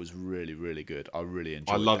 And that was really, really good. I really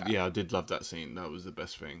enjoyed that. I did love that scene. That was the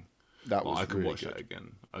best thing. That was I could really watch good. that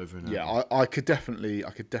again over and Yeah, over. I could definitely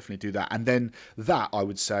do that. And then that, I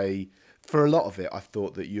would say, for a lot of it, I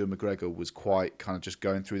thought that Ewan McGregor was quite kind of just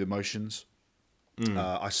going through the motions.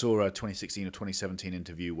 I saw a 2016 or 2017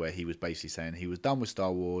 interview where he was basically saying he was done with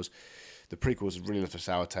Star Wars. The prequels really left a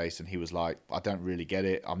sour taste, and he was like, "I don't really get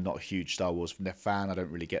it. I'm not a huge Star Wars fan. I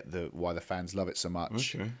don't really get why the fans love it so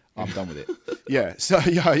much. Okay. I'm done with it." Yeah. So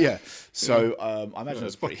yeah. So I imagine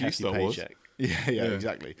it's a pretty fuck you, hefty Star Wars. paycheck. Yeah,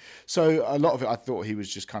 exactly. So a lot of it, I thought he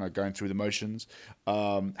was just kind of going through the motions.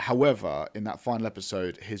 However, in that final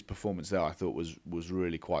episode, his performance there, I thought was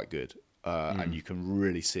really quite good. And you can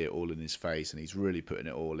really see it all in his face, and he's really putting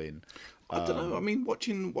it all in. I don't know. I mean,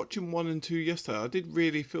 watching 1 and 2 yesterday, I did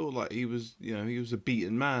really feel like he was a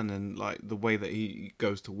beaten man, and like the way that he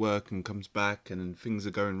goes to work and comes back, and things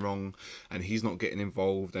are going wrong, and he's not getting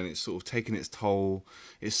involved, and it's sort of taking its toll.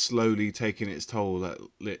 It's slowly taking its toll. That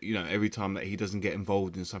every time that he doesn't get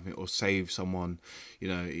involved in something or save someone,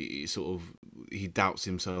 he doubts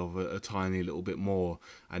himself a tiny little bit more,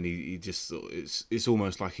 and he just it's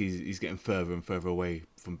almost like he's getting further and further away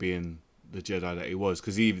from being the Jedi that he was,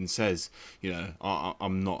 because he even says,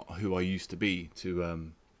 I'm not who I used to be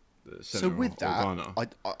to So with that,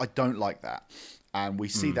 I don't like that, and we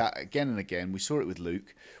see that again and again. We saw it with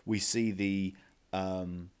Luke. We see the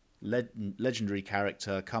legendary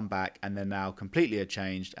character come back, and they're now completely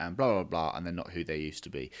changed, and blah blah blah, and they're not who they used to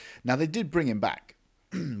be. Now they did bring him back,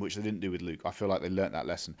 which they didn't do with Luke. I feel like they learnt that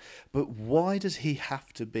lesson. But why does he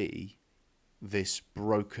have to be this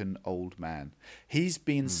broken old man? He's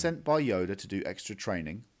being sent by Yoda to do extra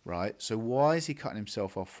training, right? So why is he cutting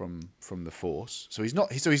himself off from the Force? So he's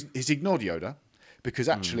ignored Yoda, because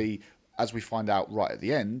actually, as we find out right at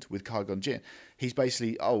the end with Qui-Gon Jinn, he's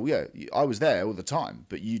basically, oh yeah, I was there all the time,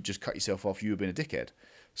 but you just cut yourself off. You were being a dickhead.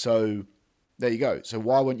 So there you go. So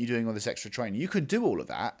why weren't you doing all this extra training? You can do all of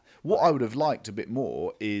that. What I would have liked a bit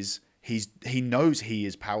more is he knows he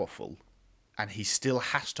is powerful, and he still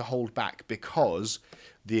has to hold back because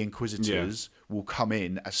the Inquisitors will come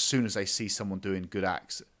in as soon as they see someone doing good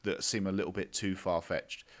acts that seem a little bit too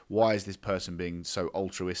far-fetched. Why is this person being so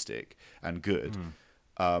altruistic and good?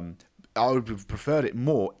 I would have preferred it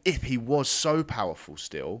more if he was so powerful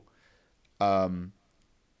still, and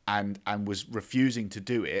was refusing to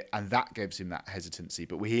do it, and that gives him that hesitancy.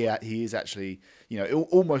 But he is actually,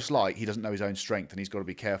 almost like he doesn't know his own strength, and he's got to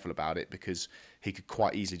be careful about it, because he could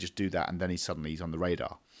quite easily just do that, and then he's on the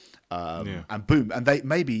radar, and boom, and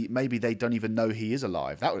maybe they don't even know he is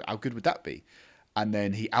alive. How good would that be? And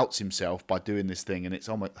then he outs himself by doing this thing, and it's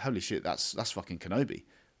almost, holy shit, that's fucking Kenobi.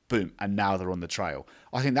 Boom, and now they're on the trail.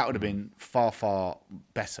 I think that would have been far, far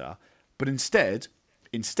better. But instead,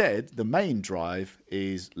 the main drive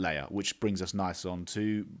is Leia, which brings us nice on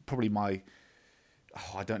to probably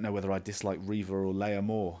I don't know whether I dislike Reva or Leia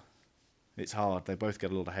more. It's hard. They both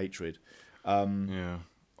get a lot of hatred. I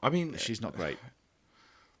mean, she's not great.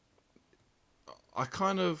 I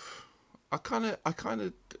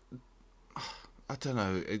don't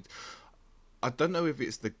know. I don't know if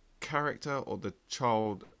it's the character or the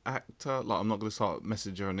child actor. Like, I'm not going to start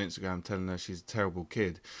messaging her on Instagram telling her she's a terrible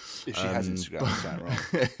kid. If she has Instagram, is that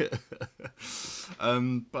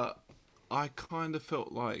wrong? But I kind of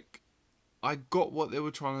felt like I got what they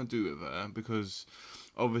were trying to do with her, because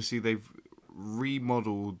obviously they've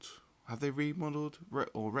remodeled. Have they remodeled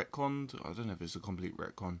or retconned? I don't know if it's a complete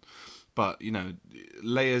retcon, but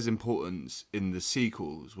Leia's importance in the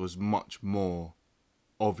sequels was much more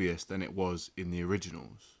obvious than it was in the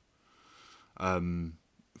originals.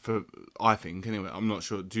 I think anyway. I'm not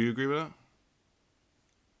sure. Do you agree with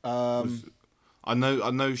that? I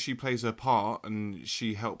know she plays her part and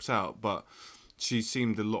she helps out, but she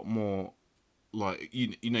seemed a lot more like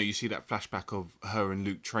you see that flashback of her and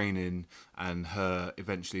Luke training, and her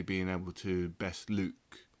eventually being able to best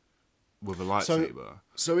Luke with a lightsaber.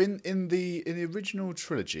 So in the original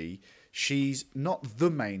trilogy, she's not the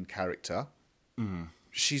main character.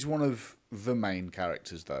 She's one of the main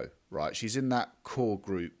characters, though, right? She's in that core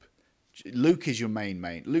group. Luke is your main.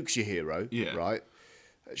 Luke's your hero, right?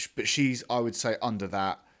 But she's, I would say, under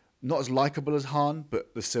that. Not as likable as Han,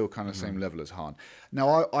 but they're still kind of same level as Han.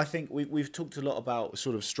 Now, I think we've talked a lot about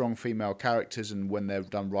sort of strong female characters and when they're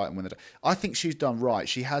done right and when they're done. I think she's done right.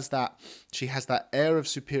 She has that air of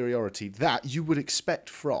superiority that you would expect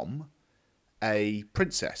from a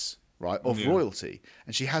princess, right, of royalty,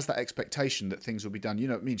 and she has that expectation that things will be done.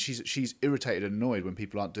 I mean, she's irritated and annoyed when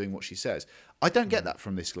people aren't doing what she says. I don't get that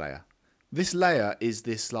from this Leia. This Leia is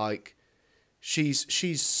this like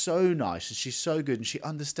she's so nice and she's so good and she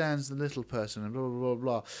understands the little person and blah blah blah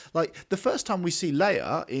blah. Like the first time we see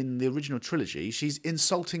Leia in the original trilogy, she's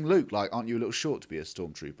insulting Luke like, "Aren't you a little short to be a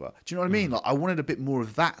stormtrooper?" Do you know what I mean? Like I wanted a bit more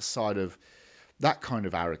of that side of that kind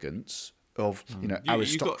of arrogance of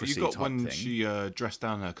aristocracy. You got type when thing. she dressed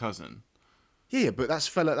down her cousin. Yeah, but that's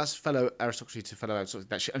fellow aristocracy to fellow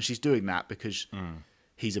aristocracy, and she's doing that because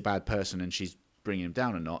he's a bad person and she's bringing him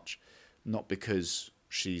down a notch, not because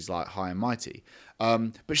she's like high and mighty.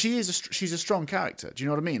 But she's a strong character. Do you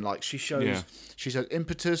know what I mean? Like she shows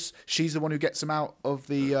impetus. She's the one who gets him out of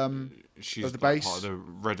the she's of the base. Part of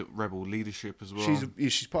the rebel leadership as well.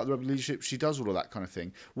 She's part of the rebel leadership. She does all of that kind of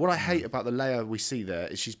thing. What I hate about the Leia we see there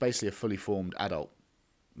is she's basically a fully formed adult.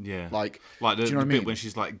 Yeah, like the, do you know what I bit mean? when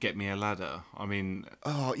she's like, "Get me a ladder." I mean,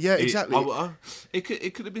 oh yeah, exactly. It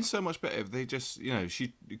could have been so much better if they just,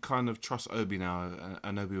 she kind of trusts Obi now,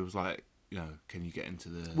 and Obi was like, can you get into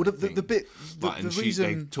the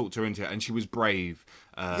they talked her into it, and she was brave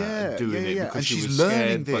doing it because and she she's was learning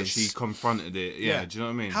scared, this. but she confronted it. Yeah, do you know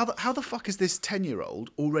what I mean? How the fuck is this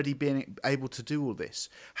 10-year-old already being able to do all this?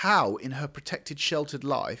 How in her protected, sheltered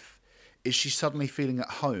life is she suddenly feeling at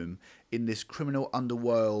home in this criminal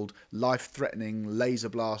underworld, life-threatening laser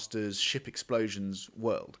blasters, ship explosions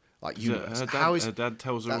world? Like universe. Her dad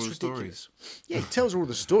tells her all the stories. Yeah, he tells her all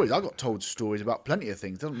the stories. I got told stories about plenty of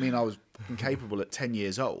things. Doesn't mean I was incapable at 10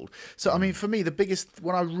 years old. So, I mean, for me, the biggest,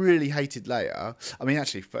 when I really hated Leia, I mean,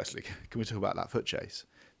 actually, firstly, can we talk about that foot chase?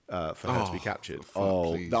 For her to be captured.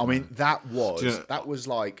 Please, I mean, that was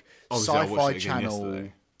like Sci-Fi Channel.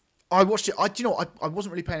 Yesterday. I watched it. I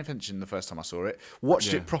wasn't really paying attention the first time I saw it.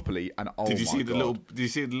 Watched it properly, and Did you see the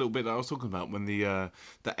little bit that I was talking about when the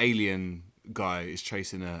alien guy is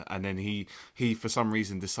chasing her, and then he for some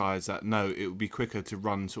reason decides that no, it would be quicker to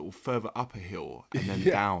run sort of further up a hill and then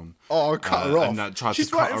down. Oh, cut her off. And tries She's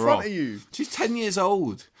to right cut in her front off. of you. She's 10 years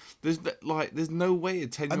old. There's no way a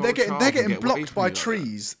 10-year-old And they're getting blocked by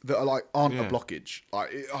trees that are like aren't a blockage.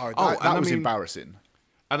 Like that was embarrassing.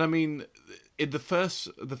 And I mean, in the first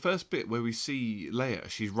bit where we see Leia,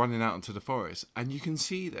 she's running out into the forest, and you can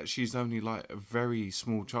see that she's only like a very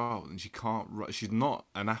small child, and she can't. She's not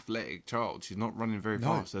an athletic child. She's not running very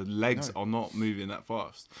fast. Her legs are not moving that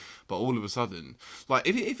fast. But all of a sudden, like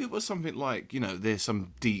if it was something like there's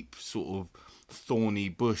some deep sort of thorny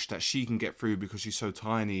bush that she can get through because she's so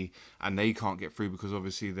tiny, and they can't get through because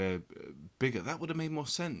obviously they're bigger, that would have made more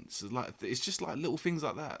sense. Like it's just like little things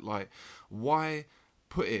like that. Like why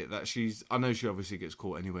put it that I know she obviously gets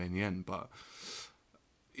caught anyway in the end, but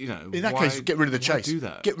in that case, get rid of the chase. Do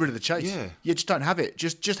that. Get rid of the chase. Yeah, just don't have it.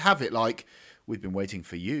 Just have it like we've been waiting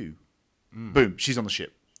for you. Boom, she's on the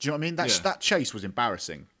ship. Do you know what I mean? That chase was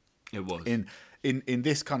embarrassing. It was in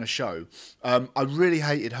this kind of show. I really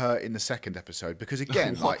hated her in the second episode because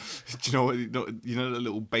again, like, do you know what? You know the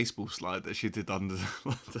little baseball slide that she did under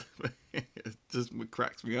it just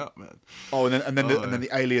cracks me up, man. Oh, and then the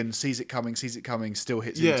alien sees it coming, still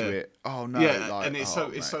hits into it. Oh no, yeah, and it's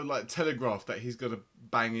so like telegraphed that he's gonna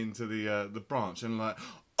bang into the branch, and like,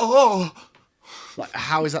 oh. Like,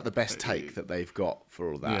 how is that the best take that they've got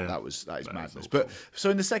for all that? Yeah, that is madness. But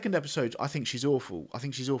so in the second episode, I think she's awful.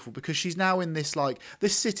 Because she's now in this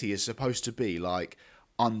this city is supposed to be like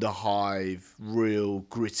underhive, real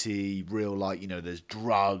gritty, real there's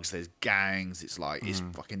drugs, there's gangs. It's like it's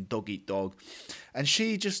fucking dog eat dog, and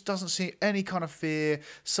she just doesn't see any kind of fear.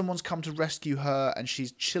 Someone's come to rescue her, and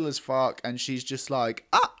she's chill as fuck, and she's just like,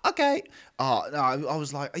 okay. No, I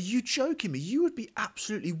was like, are you joking me? You would be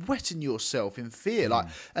absolutely wetting yourself in fear,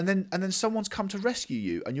 and then someone's come to rescue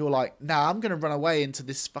you, and you're like, nah, I'm gonna run away into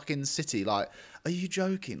this fucking city. Like, are you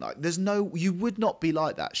joking? Like, you would not be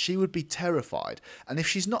like that. She would be terrified, and if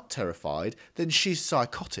she's not terrified, then she's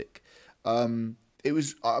psychotic. It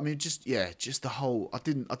was, I mean, just the whole. I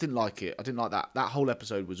didn't like it. I didn't like that. That whole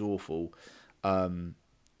episode was awful. I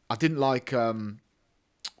didn't like the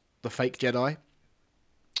fake Jedi.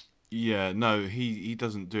 Yeah, no, he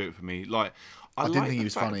doesn't do it for me. Like, I didn't think he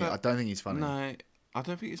was funny. I don't think he's funny. No, I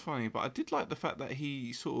don't think he's funny. But I did like the fact that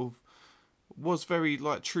he sort of was very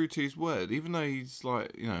true to his word, even though he's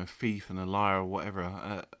a thief and a liar or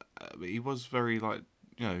whatever. He was very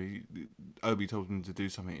Obi told him to do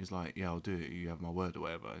something. He's like, yeah, I'll do it. You have my word or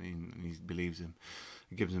whatever, and he believes him.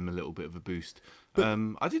 It gives him a little bit of a boost. But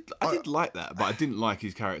I did like that, but I didn't like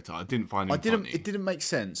his character. I didn't find him funny. It didn't make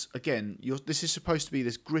sense. Again, this is supposed to be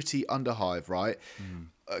this gritty underhive, right?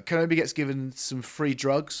 Kenobi gets given some free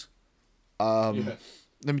drugs. Let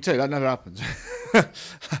me tell you, that never happens.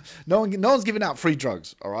 No one's giving out free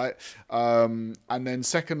drugs, all right? And then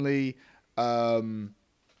secondly, why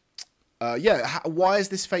is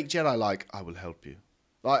this fake Jedi like, I will help you?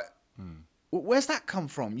 Like, Where's that come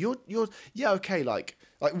from? You're yeah, okay, like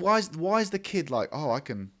why is the kid like, oh, I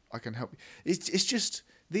can help you? It's just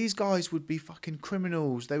these guys would be fucking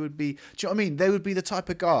criminals. They would be, do you know what I mean? They would be the type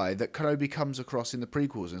of guy that Kenobi comes across in the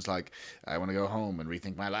prequels and it's like, I want to go home and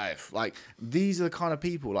rethink my life. Like, these are the kind of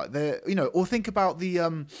people, like, they're, you know, or think about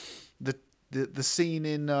the scene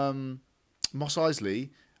in Mos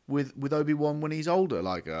Eisley with Obi-Wan when he's older,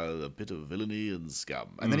 like a bit of villainy and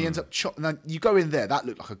scum, and then he ends up and then you go in there, that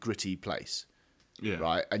looked like a gritty place. Yeah.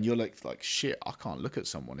 Right. And you're like, shit, I can't look at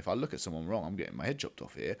someone. If I look at someone wrong, I'm getting my head chopped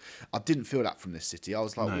off here. I didn't feel that from this city. I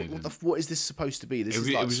was like, No, what is this supposed to be? This is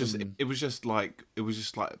like it was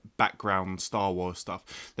just like background Star Wars stuff.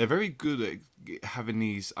 They're very good at having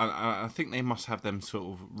these. I think they must have them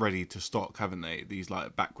sort of ready to stock, haven't they? These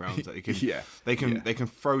like backgrounds that they can they can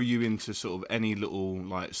throw you into sort of any little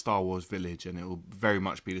like Star Wars village, and it will very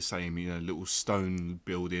much be the same. You know, little stone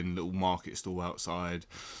building, little market stall outside,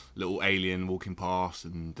 little alien walking past,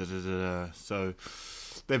 and da da da. So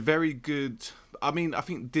they're very good. I mean, I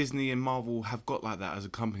think Disney and Marvel have got like that as a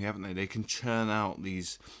company, haven't they? They can churn out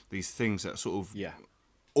these things that sort of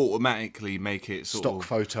automatically make it sort stock of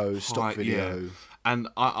photos, stock video. Yeah. And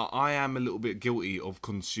I am a little bit guilty of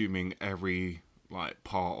consuming every like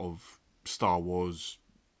part of Star Wars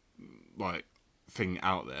like thing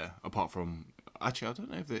out there, apart from actually I don't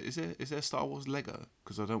know if there is there Star Wars Lego,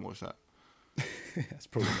 because I don't watch that. That's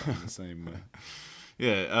probably not the same way.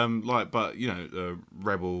 Yeah, but you know, the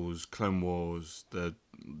Rebels, Clone Wars, the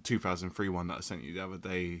 2003 one that I sent you the other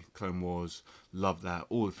day, Clone Wars, love that.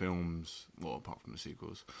 All the films, well, apart from the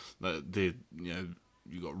sequels, you know,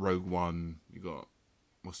 you got Rogue One, you got,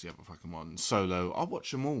 what's the other fucking one? Solo. I watch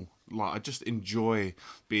them all. Like, I just enjoy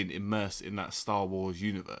being immersed in that Star Wars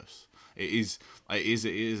universe. It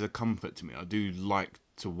is a comfort to me. I do like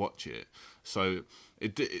to watch it. So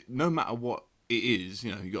no matter what it is,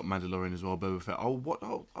 you know, you got Mandalorian as well, Boba Fett.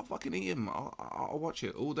 I'll fucking eat him. I'll watch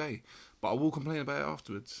it all day, but I will complain about it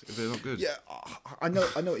afterwards if they're not good. Yeah, I know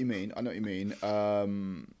what you mean.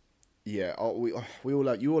 Yeah, we all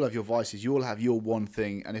have, you all have your vices. You all have your one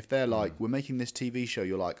thing, and if they're like, we're making this TV show,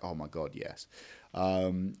 you're like, oh my god, yes. I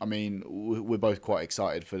mean, we're both quite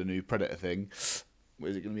excited for the new Predator thing.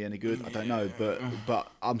 Is it going to be any good? I don't know,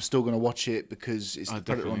 but I'm still going to watch it because it's the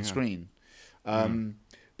Predator on screen.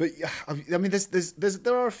 But I mean,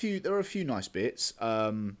 there are a few nice bits.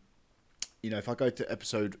 You know, if I go to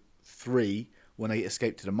episode 3 when they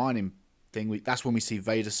escape to the mining thing, that's when we see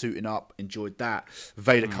Vader suiting up. Enjoyed that.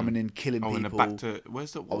 Vader coming in, killing people. And the back to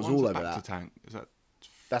where's the? I was all over back that. To tank?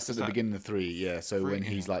 That's at the beginning of 3, yeah. So when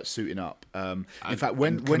he's like suiting up. In fact,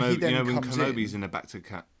 when he then you know, when comes Kenobi's in the back to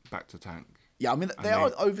tank. Yeah, I mean, they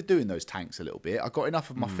are overdoing those tanks a little bit. I got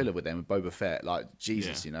enough of my filler with them with Boba Fett, like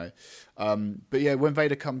Jesus, you know. But yeah, when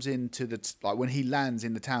Vader comes into like when he lands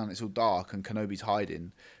in the town, it's all dark and Kenobi's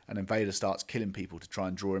hiding, and then Vader starts killing people to try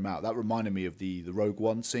and draw him out. That reminded me of the Rogue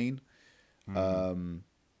One scene, right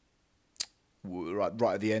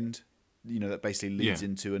at the end. You know, that basically leads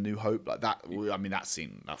into A New Hope, like that. I mean, that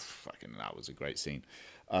scene, that was a great scene.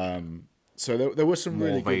 So there were some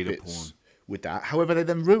really good bits with that. However, they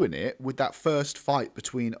then ruin it with that first fight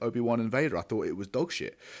between Obi-Wan and Vader. I thought it was dog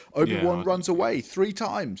shit. Obi-Wan runs away 3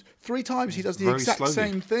 times. 3 times he does the exact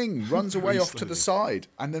same thing, runs away off to the side.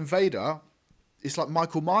 And then Vader, it's like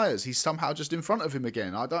Michael Myers. He's somehow just in front of him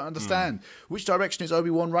again. I don't understand. Which direction is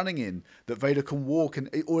Obi-Wan running in that Vader can walk?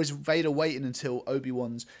 Or is Vader waiting until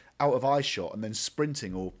Obi-Wan's out of eye shot and then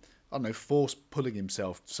sprinting, or I don't know, force pulling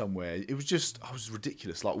himself somewhere? It was just, I was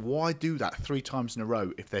ridiculous. Like, why do that 3 times in a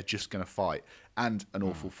row if they're just going to fight? And an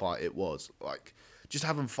awful fight it was. Like, just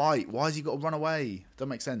have them fight. Why has he got to run away? Doesn't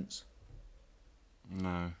make sense.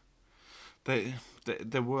 No.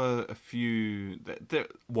 There were a few.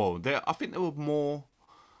 I think there were more.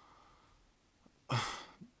 I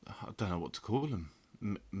don't know what to call them.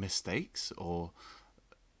 Mistakes, or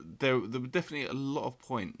there were definitely a lot of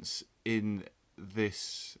points in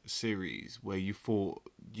this series where you thought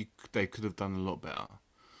they could have done a lot better.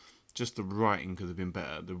 Just the writing could have been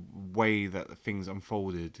better. The way that the things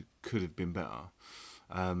unfolded could have been better.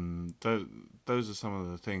 Those are some of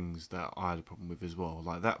the things that I had a problem with as well.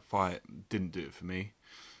 Like, that fight didn't do it for me.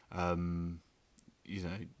 You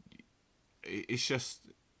know, it's just,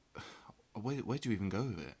 where do you even go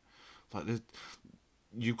with it? Like,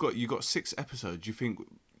 you've got 6 episodes. You think,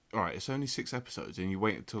 all right, it's only 6 episodes, and you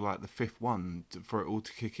wait until like the 5th one for it all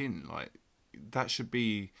to kick in. Like, that should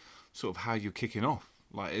be sort of how you're kicking off.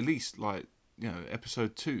 Like, at least, like, you know,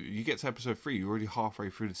 episode 2, you get to episode 3, you're already halfway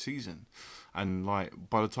through the season. And like,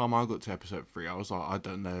 by the time I got to episode 3, I was like, I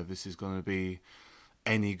don't know if this is going to be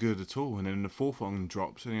any good at all. And then the fourth one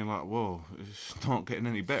drops, and you're like, "Whoa, it's not getting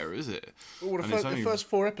any better, is it?" Well, the first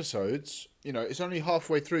 4 episodes, it's only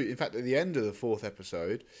halfway through. In fact, at the end of the 4th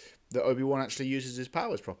episode, that Obi-Wan actually uses his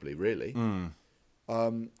powers properly. Really,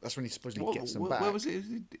 that's when he supposedly gets them back. Where was it?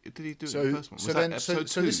 Did he do it in the first one?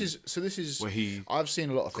 This is where he. I've seen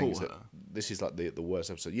a lot of things. This is like the worst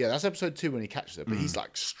episode. Yeah, that's episode 2 when he catches her, but he's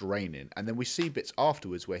like straining, and then we see bits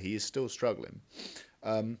afterwards where he is still struggling.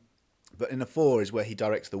 But in the 4 is where he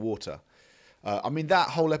directs the water. That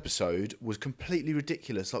whole episode was completely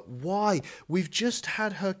ridiculous. Like, why? We've just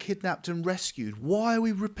had her kidnapped and rescued. Why are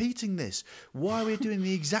we repeating this? Why are we doing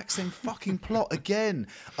the exact same fucking plot again?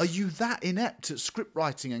 Are you that inept at script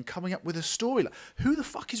writing and coming up with a story? Like, who the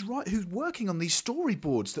fuck is who's working on these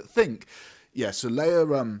storyboards that think, so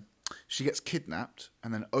Leia, she gets kidnapped,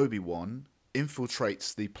 and then Obi-Wan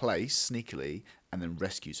infiltrates the place sneakily and then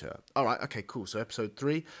rescues her. All right, okay, cool. So episode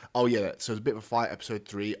 3. Oh, yeah, so it's a bit of a fight. Episode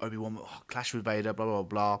 3, Obi-Wan clash with Vader, blah, blah,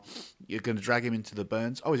 blah. You're going to drag him into the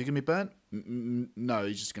burns. Oh, is he going to be burnt? No,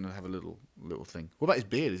 he's just going to have a little thing. What about his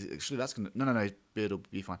beard? Actually, that's going to... No, his beard will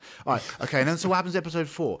be fine. All right, okay, and then so what happens in episode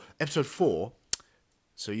 4? Episode 4,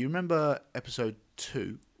 so you remember episode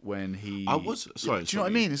 2 when he... I was... Sorry, do you know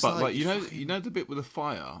what I mean? It's but you know the bit with the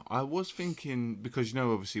fire? I was thinking, because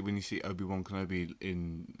obviously when you see Obi-Wan Kenobi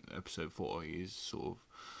in episode 4, he is sort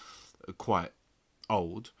of quite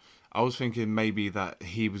old. I was thinking maybe that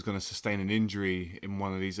he was going to sustain an injury in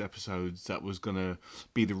one of these episodes that was going to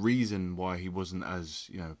be the reason why he wasn't as,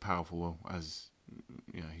 powerful as,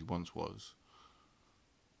 he once was.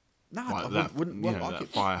 No, like I wouldn't.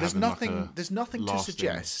 There's nothing to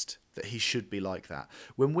suggest that he should be like that.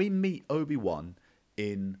 When we meet Obi-Wan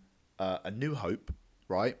in A New Hope,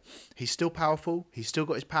 right? He's still powerful. He's still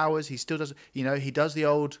got his powers. He still does. He does the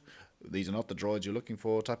old "these are not the droids you're looking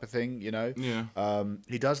for" type of thing. Yeah.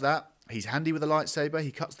 He does that. He's handy with a lightsaber.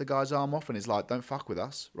 He cuts the guy's arm off and is like, "Don't fuck with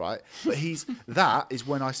us," right? But that is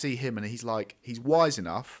when I see him and he's wise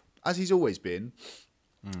enough, as he's always been,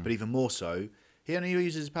 but even more so. He only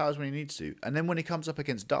uses his powers when he needs to. And then when he comes up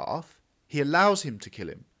against Darth, he allows him to kill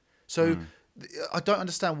him. So I don't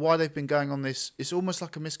understand why they've been going on this. It's almost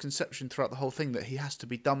like a misconception throughout the whole thing that he has to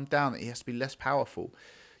be dumbed down, that he has to be less powerful.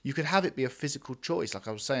 You could have it be a physical choice, like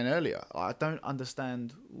I was saying earlier. I don't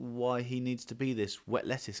understand why he needs to be this wet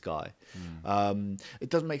lettuce guy. It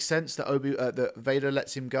doesn't make sense that that Vader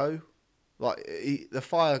lets him go. Like the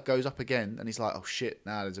fire goes up again, and he's like, "Oh shit!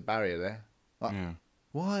 Now there's a barrier there."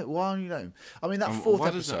 Like, why aren't you let him? That 4th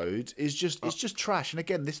episode is just trash. And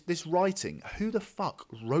again, this writing, who the fuck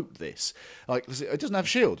wrote this? Like, it doesn't have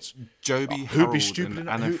shields. Joby Harold and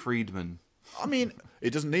Anna Friedman.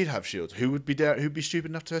 It doesn't need to have shields. Who'd be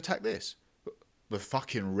stupid enough to attack this? The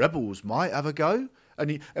fucking rebels might have a go.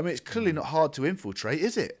 And it's clearly not hard to infiltrate,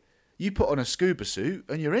 is it? You put on a scuba suit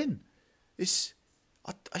and you're in. It's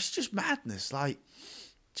just madness. Like.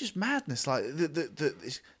 Just madness, like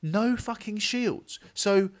no fucking shields.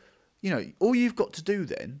 So, all you've got to do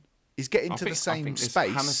then is get into the same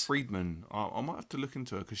space. Hannah Friedman. I might have to look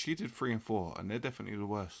into her because she did 3 and 4, and they're definitely the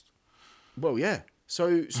worst. Well, yeah.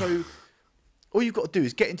 So all you've got to do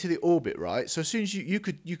is get into the orbit, right? So as soon as you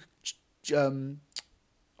could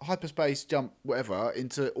hyperspace jump whatever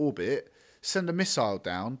into orbit. Send a missile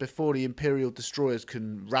down before the Imperial destroyers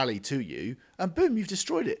can rally to you, and boom, you've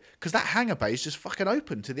destroyed it. Because that hangar base just fucking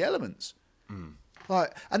open to the elements.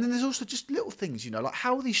 Like, and then there's also just little things, like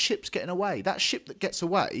how are these ships getting away? That ship that gets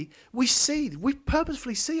away, we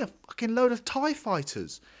purposefully see a fucking load of TIE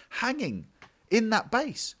fighters hanging in that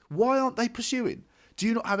base. Why aren't they pursuing? Do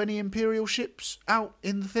you not have any Imperial ships out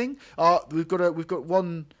in the thing? We've got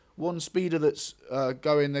one speeder that's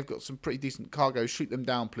going. They've got some pretty decent cargo. Shoot them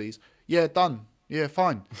down, please. Yeah, done. Yeah,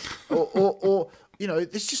 fine. or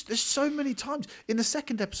there's so many times in the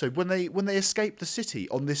 2nd episode when they escape the city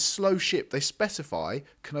on this slow ship. They specify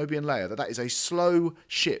Kenobi and Leia that is a slow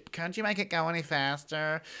ship. Can't you make it go any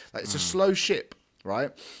faster? Like, it's a slow ship,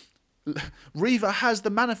 right? Reva has the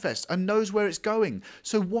manifest and knows where it's going.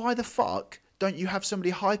 So why the fuck don't you have somebody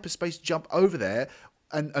hyperspace jump over there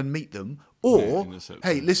and meet them? Or,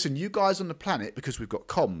 hey, listen, you guys on the planet, because we've got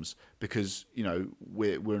comms, because,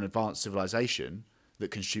 we're an advanced civilization that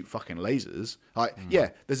can shoot fucking lasers. Like,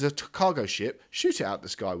 there's a cargo ship, shoot it out the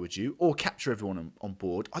sky, would you? Or capture everyone on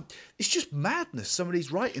board. It's just madness, some of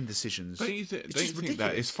these writing decisions. Don't you think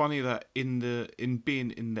that? It's funny that in being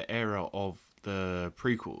in the era of the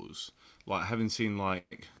prequels, like having seen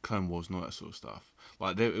like Clone Wars and all that sort of stuff,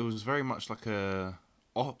 like it was very much like you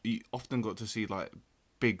often got to see like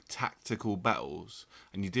big tactical battles,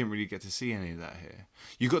 and you didn't really get to see any of that here.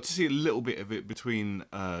 You got to see a little bit of it between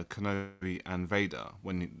Kenobi and Vader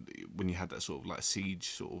when you had that sort of like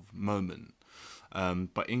siege sort of moment.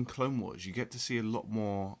 But in Clone Wars, you get to see a lot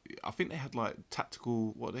more. I think they had like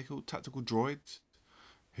tactical, what are they called, tactical droids,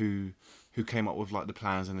 who came up with like the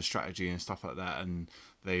plans and the strategy and stuff like that, and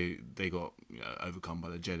they got overcome by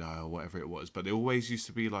the Jedi or whatever it was. But there always used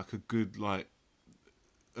to be like a good like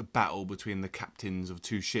a battle between the captains of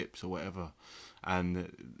two ships or whatever,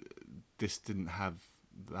 and this didn't have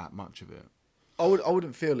that much of it. I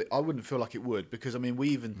wouldn't feel like it would, because I mean we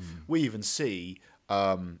even see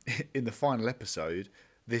in the final episode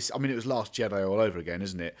this. I mean, it was Last Jedi all over again,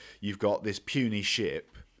 isn't it? You've got this puny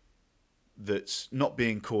ship that's not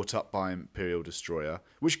being caught up by Imperial Destroyer,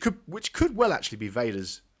 which could well actually be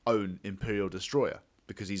Vader's own Imperial Destroyer,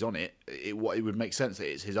 because he's on it. It would make sense that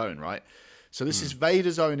it's his own, right? So this is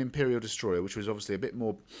Vader's own Imperial Destroyer, which was obviously a bit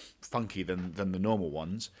more funky than the normal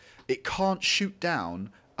ones. It can't shoot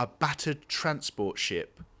down a battered transport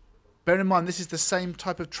ship. Bear in mind, this is the same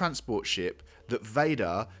type of transport ship that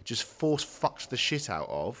Vader just force-fucked the shit out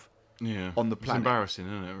of on the planet. It's embarrassing,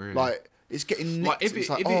 isn't it, really? Like, it's getting nicked. We're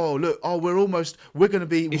going to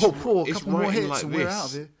be, a couple more hits like and we're out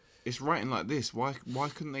of here. It's writing like this. Why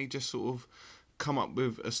couldn't they just sort of come up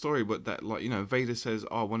with a story, but that, like, Vader says,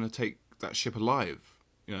 I want to take that ship alive,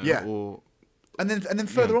 or and then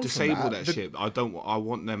further on disable from that ship. I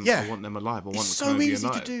want them. Yeah. I want them alive. I want it's the so Kenobi easy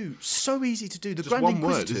alive. to do. So easy to do. The Just Grand one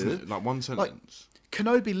Inquisitor, word, isn't it? Like one sentence.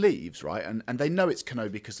 Kenobi leaves, right, and they know it's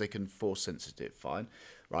Kenobi because they can force sense it. Fine,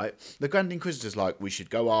 right. The Grand Inquisitor's like, we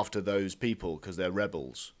should go after those people because they're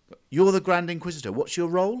rebels. You're the Grand Inquisitor. What's your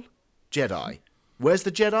role? Jedi. Where's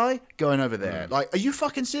the Jedi? Going over there. Like, are you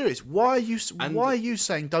fucking serious? Why are you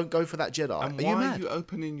saying don't go for that Jedi? And are you why mad? are you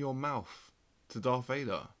opening your mouth to Darth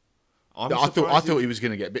Vader? I thought he was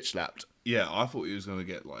going to get bitch slapped. Yeah, I thought he was going to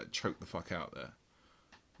get like choked the fuck out there.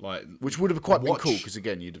 Like, which would have quite been cool, because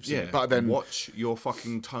again you'd have seen it. But then watch your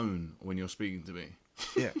fucking tone when you're speaking to me.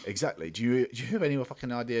 Yeah, exactly. Do you have any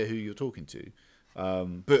fucking idea who you're talking to?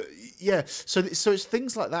 But yeah, so it's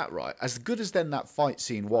things like that, right? As good as then that fight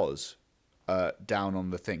scene was, down on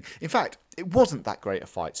the thing. In fact, it wasn't that great a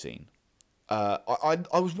fight scene. I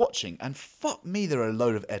was watching, and fuck me, there are a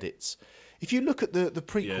load of edits. If you look at the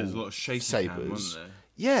prequel, there's a lot of shaky sabers, wasn't there?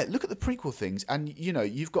 Yeah, look at the prequel things, and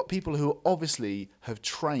you've got people who obviously have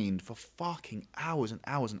trained for fucking hours and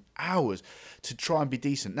hours and hours to try and be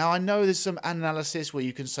decent. Now, I know there's some analysis where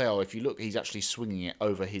you can say, oh, if you look, he's actually swinging it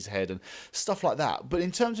over his head and stuff like that. But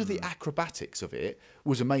in terms of the acrobatics of it,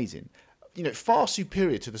 was amazing. Far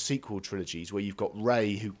superior to the sequel trilogies where you've got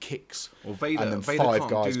Rey who kicks, Vader, and then Vader five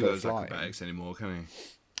can't guys do go those flying. acrobatics anymore, can he?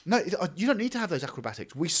 No, you don't need to have those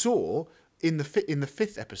acrobatics. We saw in the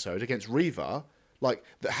fifth episode against Reva, like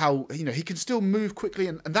how he can still move quickly,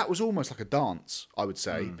 and that was almost like a dance, I would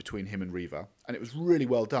say, between him and Reva, and it was really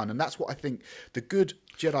well done. And that's what I think the good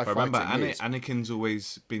Jedi fighting remember, is. Anakin's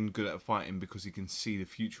always been good at fighting because he can see the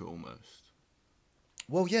future almost.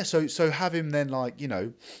 Well, yeah. So have him then, like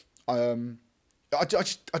I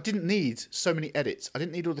didn't need so many edits. I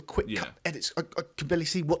didn't need all the quick cut edits. I could barely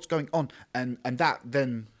see what's going on, and that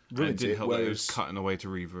then ruins it. Didn't help that it was cutting away to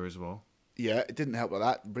Reva as well. Yeah, it didn't help with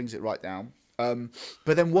that. It brings it right down.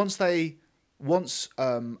 But then once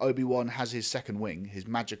Obi-Wan has his second wing, his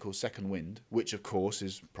magical second wind, which of course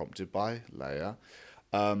is prompted by Leia,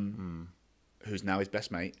 who's now his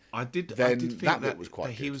best mate. I did think that was quite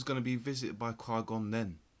that he was going to be visited by Qui-Gon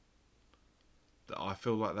then. That I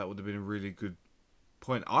feel like that would have been a really good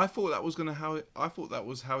point. I thought that was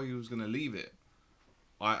how he was going to leave it.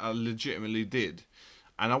 I legitimately did,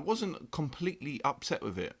 and I wasn't completely upset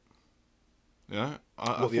with it. Yeah,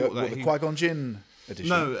 I thought the Qui-Gon Jinn edition.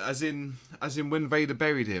 No, as in when Vader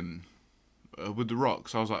buried him with the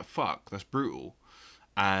rocks, I was like, "Fuck, that's brutal,"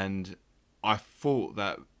 and I thought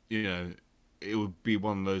that it would be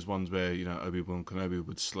one of those ones where Obi-Wan Kenobi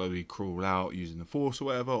would slowly crawl out using the Force or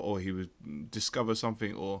whatever, or he would discover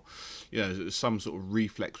something, or some sort of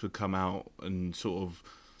reflex would come out and sort of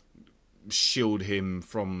shield him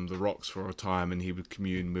from the rocks for a time, and he would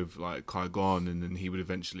commune with like Qui-Gon, and then he would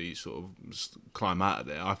eventually sort of climb out of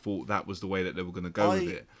there. I thought that was the way that they were going to go with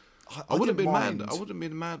it. I wouldn't have been mad. I wouldn't have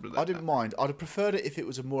been mad with that. I didn't mind. I'd have preferred it if it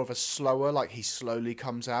was more of a slower, like he slowly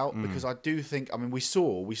comes out, because I do think. I mean, we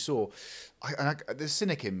saw. The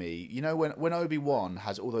cynic in me, when Obi-Wan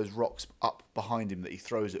has all those rocks up behind him that he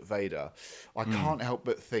throws at Vader, I can't help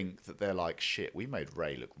but think that they're like, shit, we made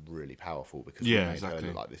Rey look really powerful because we made her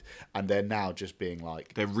look like this, and they're now just being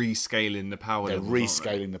like they're rescaling the power. They're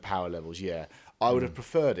rescaling the power levels. Yeah, I would have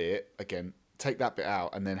preferred it again take that bit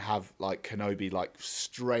out and then have like Kenobi like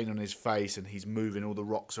strain on his face and he's moving all the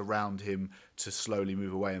rocks around him to slowly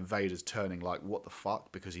move away, and Vader's turning like, what the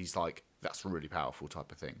fuck? Because he's like, that's really powerful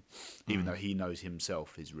type of thing, even though he knows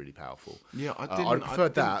himself is really powerful. Yeah, I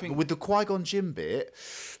preferred that. But with the Qui-Gon Jinn bit,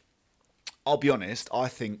 I'll be honest, I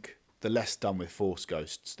think the less done with Force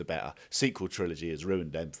Ghosts, the better. Sequel trilogy has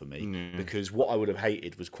ruined them for me, because what I would have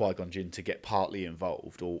hated was Qui-Gon Jinn to get partly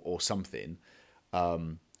involved or something.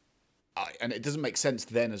 And it doesn't make sense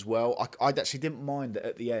then as well. I actually didn't mind that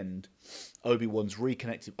at the end, Obi-Wan's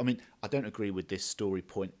reconnected. I mean, I don't agree with this story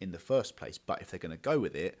point in the first place, but if they're going to go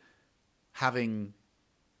with it, having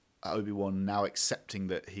Obi-Wan now accepting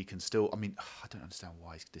that he can still... I mean, I don't understand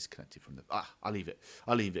why he's disconnected from the... I'll leave it.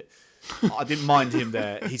 I didn't mind him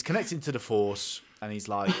there. He's connecting to the Force, and he's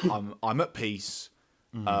like, I'm at peace.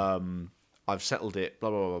 I've settled it, blah,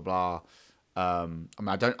 blah, blah, blah. I mean,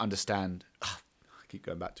 I don't understand... I keep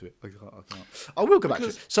going back to it. I can't. I will go back to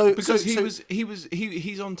it.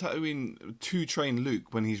 He's on Tatooine to train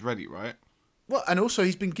Luke when he's ready, right? Well, and also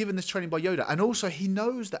he's been given this training by Yoda, and also he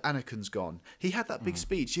knows that Anakin's gone. He had that big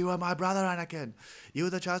speech. You are my brother, Anakin. You are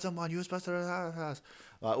the chosen one. You were supposed to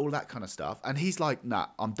all that kind of stuff. And he's like, nah,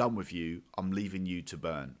 I'm done with you. I'm leaving you to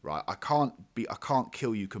burn. Right? I can't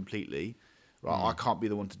kill you completely. Right? I can't be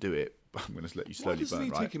the one to do it. But I'm going to let you slowly burn. Why doesn't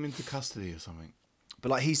he right? take him into custody or something? But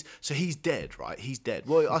like he's dead, right? He's dead.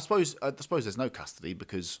 Well, I suppose there's no custody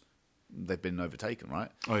because they've been overtaken, right?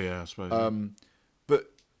 Oh yeah, I suppose. But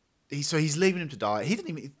he's leaving him to die. He didn't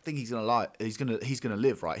even think he's gonna lie. He's gonna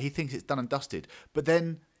live, right? He thinks it's done and dusted. But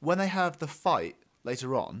then when they have the fight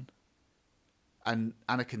later on, and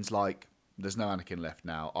Anakin's like, "There's no Anakin left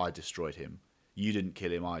now. I destroyed him. You didn't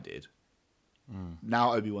kill him. I did."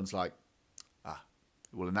 Now Obi-Wan's like,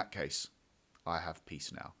 well, in that case, I have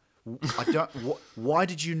peace now. I don't. Why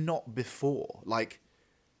did you not before? Like,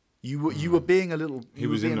 you were being a little. He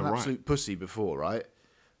was in the right. Absolute pussy before, right?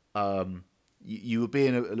 You were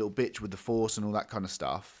being a little bitch with the Force and all that kind of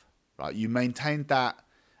stuff, right? You maintained that.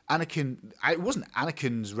 Anakin. It wasn't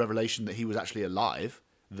Anakin's revelation that he was actually alive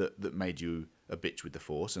that made you a bitch with the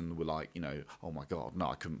Force and were like, oh my god, no,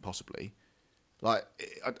 I couldn't possibly. Like,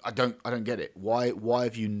 I don't get it. Why are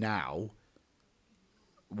you now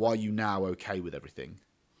okay with everything?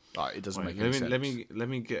 Like, it doesn't make any sense. Let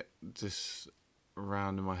me get this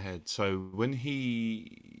around in my head. So when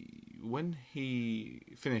he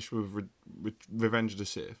finished with Revenge of the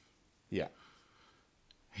Sith, yeah,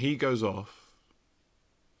 he goes off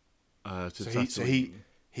to Tatooine.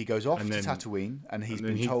 He goes off to Tatooine, and he's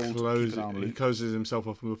been told to keep an eye on Luke. He closes himself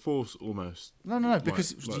off with the Force almost. No,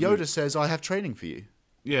 because Yoda Luke says, "I have training for you."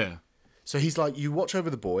 Yeah. So he's like, "You watch over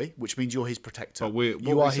the boy," which means you're his protector. But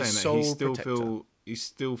you are his sole protector. He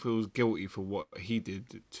still feels guilty for what he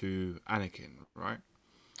did to Anakin, right?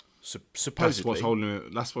 Supposedly,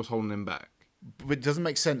 that's what's holding him back. But it doesn't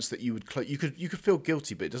make sense that you would you could feel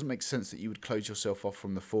guilty, but it doesn't make sense that you would close yourself off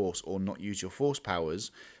from the Force or not use your Force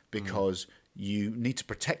powers because you need to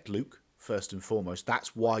protect Luke first and foremost.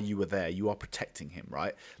 That's why you were there. You are protecting him,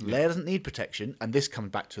 right? Yeah. Leia doesn't need protection, and this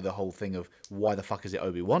comes back to the whole thing of why the fuck is it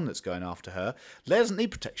Obi-Wan that's going after her? Leia doesn't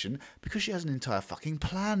need protection because she has an entire fucking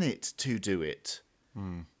planet to do it.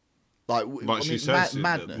 Like she says,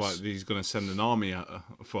 madness. Like he's going to send an army out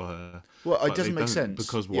for her. Well, it doesn't make sense.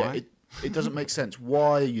 Because why? Yeah, it doesn't make sense.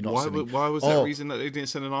 Why are you not sending... Why was that reason that they didn't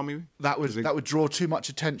send an army? That would draw too much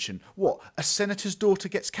attention. What? A senator's daughter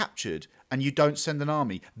gets captured and you don't send an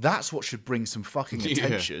army? That's what should bring some fucking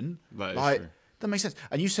attention. Yeah, that is true. That makes sense.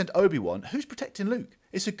 And you send Obi-Wan. Who's protecting Luke?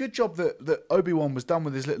 It's a good job that Obi-Wan was done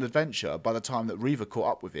with his little adventure by the time that Reva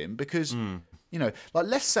caught up with him because, like,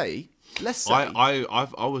 let's say...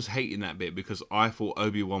 I was hating that bit because I thought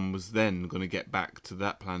Obi-Wan was then going to get back to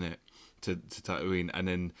that planet, to Tatooine, and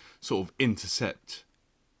then sort of intercept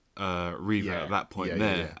Reva at that point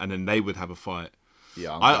and then they would have a fight.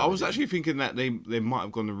 Yeah, I was actually thinking that they might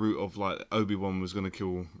have gone the route of like Obi-Wan was going to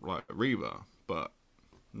kill like Reva, but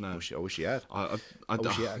no. I wish he had. I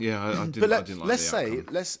didn't. But I didn't like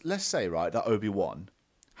let's say right that Obi-Wan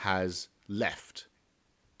has left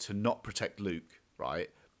to not protect Luke, right?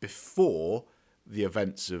 Before the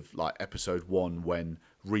events of like episode 1 when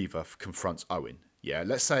Reva confronts Owen. Yeah,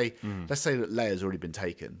 let's say that Leia's already been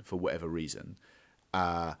taken for whatever reason.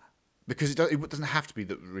 Because it doesn't have to be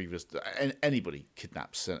that Reva's... Anybody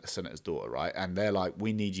kidnaps a senator's daughter, right? And they're like,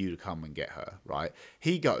 we need you to come and get her, right?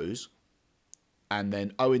 He goes, and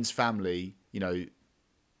then Owen's family,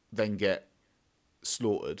 then get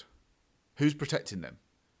slaughtered. Who's protecting them?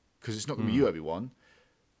 Because it's not going to be you, Obi-Wan.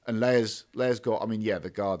 And Leia's got... I mean, yeah, the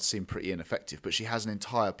guards seem pretty ineffective, but she has an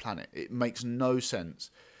entire planet. It makes no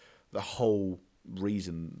sense, the whole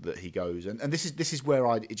reason that he goes, and this is where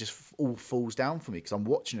it just all falls down for me, because I'm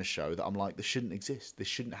watching a show that I'm like, this shouldn't exist, this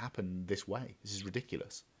shouldn't happen this way, this is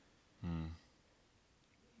ridiculous.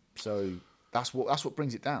 So that's what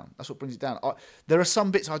brings it down. There are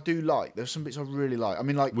some bits I do like. There's some bits I really like. I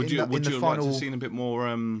mean, like, would you like to have seen a bit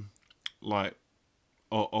more like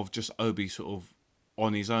of just Obi sort of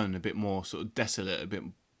on his own, a bit more sort of desolate, a bit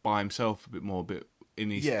by himself, a bit in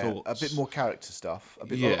his thoughts, a bit more character stuff. A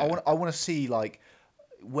bit. Yeah. I want to see, like,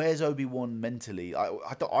 where's Obi-Wan mentally.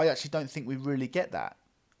 I actually don't think we really get that.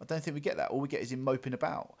 I don't think we get that. All we get is him moping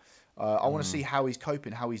about. I want to see how he's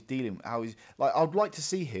coping, how he's dealing, how he's like. I'd like to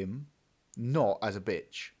see him not as a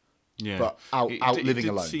bitch, but out living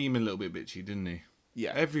alone. He did seem a little bit bitchy, didn't he?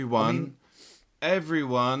 Yeah.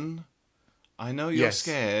 Everyone, I know you're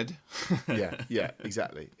scared. yeah,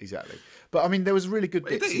 exactly. But I mean, there was really good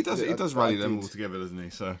bits. He does rally them all together, doesn't he?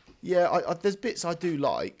 So yeah, there's bits I do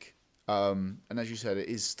like. And as you said, it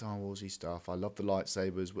is Star Warsy stuff. I love the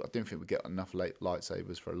lightsabers. I don't think we get enough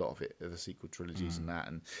lightsabers for a lot of it, the sequel trilogies and that.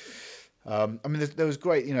 And I mean, there was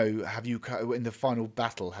great. You know, in the final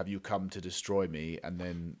battle, have you come to destroy me? And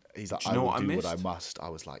then he's like, I will do what I must. I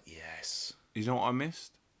was like, yes. You know what I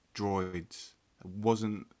missed? Droids. There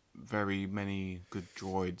wasn't very many good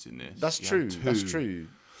droids in this. That's true.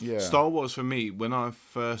 Yeah. Star Wars for me, when I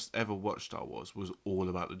first ever watched Star Wars, was all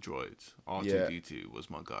about the droids. R2-D2 was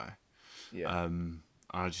my guy. Yeah.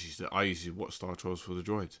 I used to watch Star Wars for the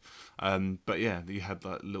droids. But yeah, you had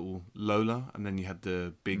like little Lola, and then you had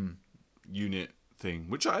the big unit thing,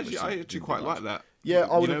 which I actually quite like that. Yeah,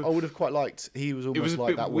 I would have quite liked. He was almost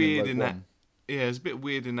like that. It was a bit weird in that. Yeah, it's a bit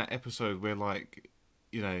weird in that episode where, like,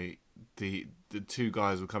 you know, the two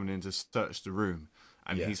guys were coming in to search the room,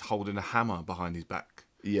 and he's holding a hammer behind his back.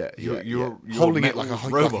 Yeah, you're holding it like a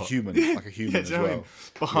human, as well. I mean?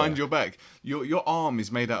 Behind your back, your arm is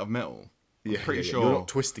made out of metal. I'm pretty sure you're not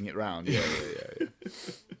twisting it round. Yeah.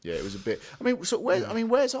 Yeah, it was a bit. I mean, so where's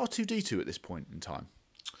R2-D2 at this point in time?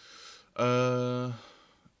 Hold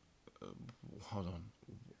on.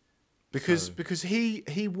 Because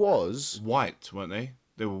he was wiped, weren't they?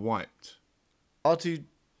 They were wiped. R2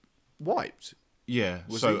 wiped. Yeah.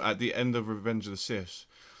 So at the end of Revenge of the Sith,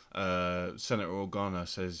 Senator Organa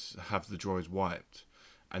says, "Have the droids wiped,"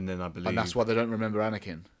 and then I believe, and that's why they don't remember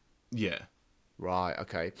Anakin. Yeah. Right.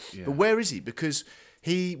 Okay. Yeah. But where is he? Because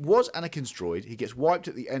he was Anakin's droid. He gets wiped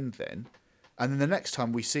at the end then, and then the next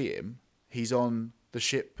time we see him, he's on the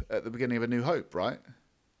ship at the beginning of A New Hope, right?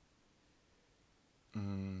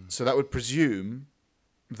 So that would presume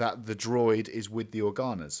that the droid is with the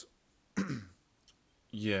Organas.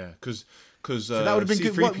 Yeah, because so that would have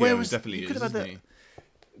been good. Where was definitely is, isn't he?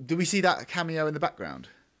 Do we see that cameo in the background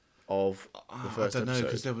of the first episode? I don't know,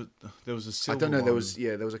 because there was a silver. I don't know. One.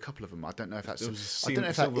 There was a couple of them. I don't know if that's. There was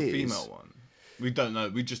a silver female one. We don't know.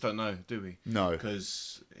 We just don't know, do we? No,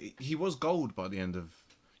 because he was gold by the end of.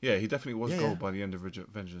 Yeah, he definitely was gold by the end of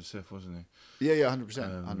Revenge of the Sith, wasn't he? Yeah,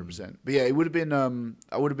 100%, 100%. But yeah, it would have been.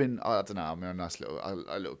 I would have been. I don't know. I mean, a nice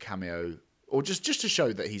little cameo, or just to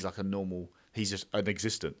show that he's like a normal. He's just an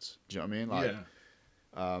existence. Do you know what I mean? Like,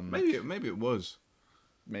 yeah. Maybe it was.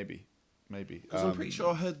 Maybe. Because I'm pretty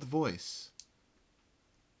sure I heard the voice.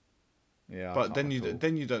 Yeah. But then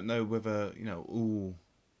you don't know whether, you know, all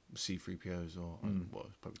C-3POs or well,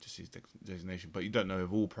 probably just his designation, but you don't know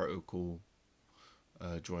if all protocol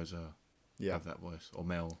droids have that voice or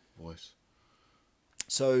male voice.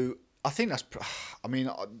 So I think that's. I mean,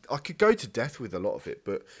 I could go to death with a lot of it,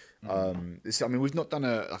 but I mean, we've not done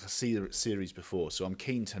a series before, so I'm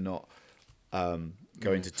keen to not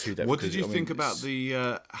go into too depth. What did you think about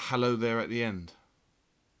the hello there at the end?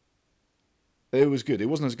 It was good. It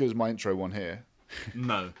wasn't as good as my intro one here.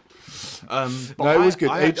 No. No, it was good.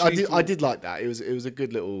 I did like that. It was a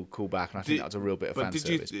good little callback, and I think that was a real bit of fan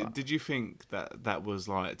service. Did you think that was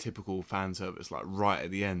like typical fan service, like right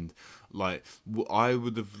at the end? Like, I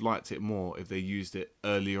would have liked it more if they used it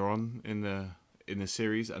earlier on in the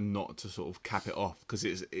series and not to sort of cap it off, because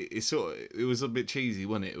it was a bit cheesy,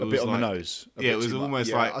 wasn't it? It was a bit on the nose. Yeah, it was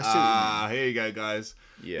almost like, here you go, guys.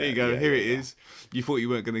 Yeah, here you go. Here it is. You thought you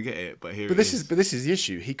weren't going to get it, but here it is. But this is the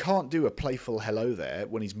issue. He can't do a playful hello there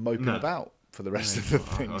when he's moping about for the rest of the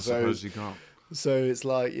thing. I suppose you can't. So it's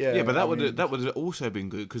like, yeah, but that would have also been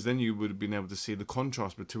good, because then you would have been able to see the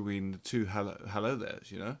contrast between the two hello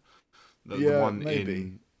there's, you know, the one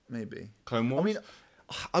maybe Clone Wars.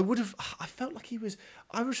 I mean, I felt like he was.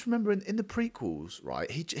 I just remember in the prequels,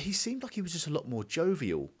 right? He seemed like he was just a lot more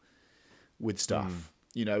jovial with stuff.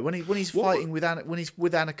 You know, when he's fighting with when he's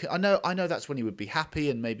with Anakin, I know that's when he would be happy,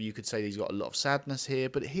 and maybe you could say he's got a lot of sadness here.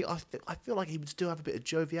 But I feel like he would still have a bit of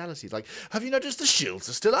joviality. Like, have you noticed the shields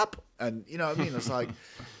are still up? And you know what I mean? It's like,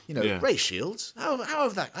 you know, Ray shields. How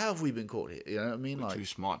have we been caught here? You know what I mean? We're like, too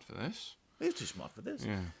smart for this. He's too smart for this.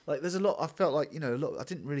 Yeah. Like, there's a lot. I felt like, you know, I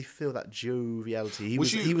didn't really feel that joviality.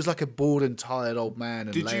 He was like a bored and tired old man.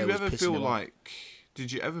 And Did Leia you ever was feel like?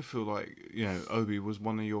 Did you ever feel like, you know, Obi was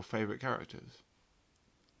one of your favorite characters?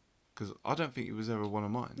 Because I don't think he was ever one of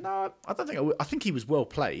mine. No, I don't think I think he was well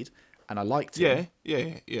played, and I liked him.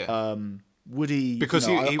 Yeah. Woody, because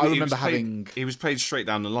you know, I remember he was played straight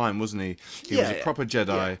down the line, wasn't he? He was a proper Jedi.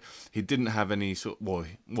 Yeah. He didn't have any sort.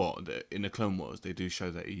 In the Clone Wars they do show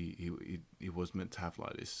that he was meant to have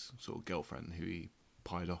like this sort of girlfriend who he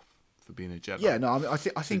pied off for being a Jedi. Yeah, no, I mean,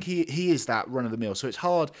 I think he is that run of the mill. So it's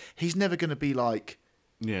hard. He's never going to be like,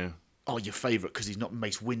 oh, your favourite because he's not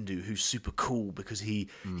Mace Windu, who's super cool because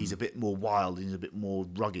he's a bit more wild and he's a bit more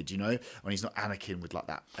rugged, you know. When he's not Anakin with like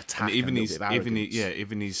that attack. And even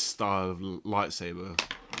his style of lightsaber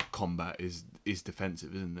combat is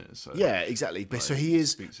defensive, isn't it? So yeah, exactly. But so he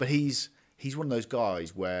is. But he's one of those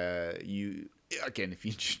guys where you. Again, if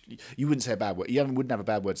you wouldn't say a bad word, you wouldn't have a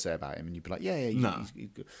bad word to say about him, and you'd be like, he's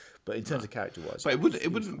good. But in terms of character-wise, but it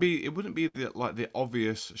wouldn't be the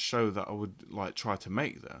obvious show that I would like try to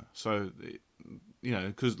make there. So, you know,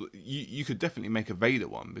 because you could definitely make a Vader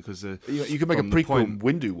one because you could make a prequel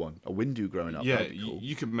Windu one, a Windu growing up. Yeah, cool.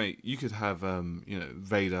 you could have you know,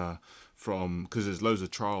 Vader from, because there's loads of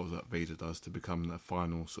trials that Vader does to become the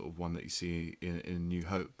final sort of one that you see in New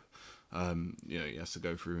Hope. You know, he has to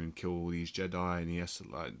go through and kill all these Jedi, and he has to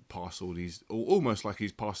like pass all these, almost like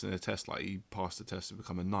he's passing a test, like he passed the test to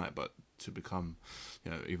become a knight, but to become,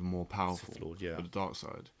 you know, even more powerful for the dark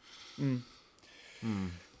side.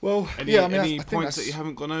 Well, any points that you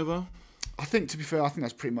haven't gone over? I think, to be fair, I think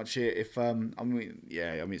that's pretty much it. If I mean,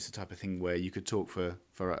 it's the type of thing where you could talk for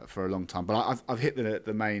a long time, but I've hit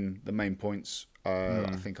the main points.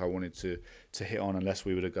 I think I wanted to hit on, unless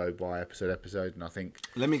we were to go by episode, and I think.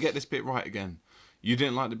 Let me get this bit right again. You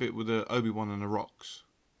didn't like the bit with the Obi-Wan and the rocks.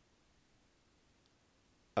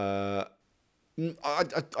 I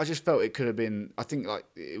just felt it could have been. I think like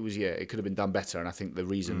it was. It could have been done better, and I think the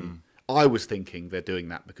reason I was thinking they're doing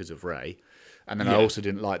that because of Rey. And then I also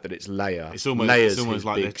didn't like that it's Leia. It's almost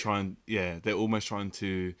like they're trying. Yeah, they're almost trying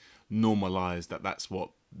to normalize that that's what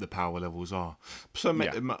the power levels are. So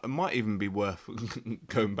it might even be worth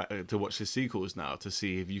going back to watch the sequels now to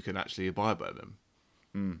see if you can actually abide by them.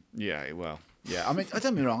 Yeah, well, yeah. I mean, I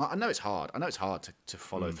don't get me wrong. I know it's hard. I know it's hard to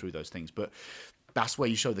follow through those things, but that's where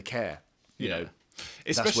you show the care. You know,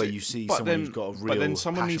 that's where you see someone who's got a real. But then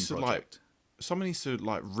someone needs to project. someone needs to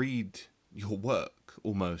read your work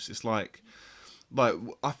almost. It's like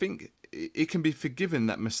I think it can be forgiven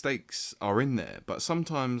that mistakes are in there, but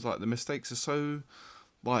sometimes like the mistakes are so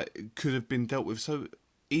could have been dealt with so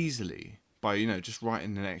easily by, you know, just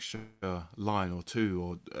writing an extra line or two,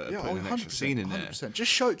 or putting an extra scene in there. 100%.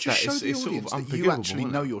 Just show the audience sort of that you actually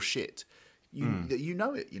know your shit. That you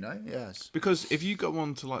know it, you know. Yes. Because if you go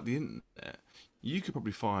on to like the internet, you could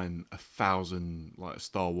probably find 1,000 like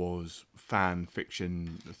Star Wars fan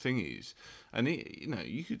fiction thingies, and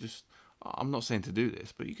you could just. I'm not saying to do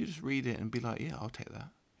this, but you could just read it and be like, yeah, I'll take that.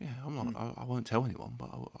 Yeah, I'm not. I won't tell anyone, but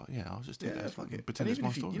I'll just take that. Fuck it. Pretend it's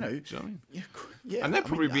my story. You know do you know what I mean? Yeah. And they'd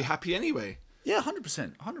probably be happy anyway. Yeah,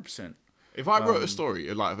 100%. If I wrote a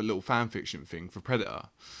story like a little fan fiction thing for Predator,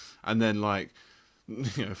 and then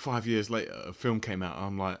 5 years later a film came out, and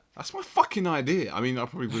I'm like, that's my fucking idea. I mean, I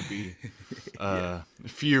probably would be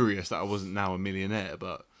furious that I wasn't now a millionaire,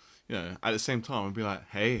 but you know, at the same time, I'd be like,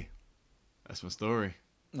 hey, that's my story.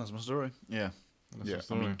 That's my story. Yeah. That's my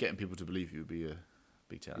story. I mean, getting people to believe you would be a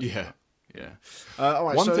big challenge. Yeah. All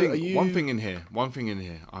right. One thing in here.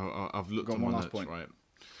 I've looked at my notes, right?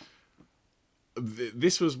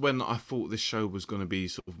 This was when I thought this show was going to be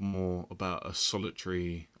sort of more about a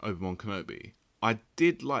solitary Obi-Wan Kenobi. I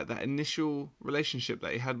did like that initial relationship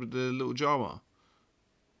that he had with the little Jawa.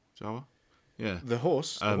 Jawa? Yeah. The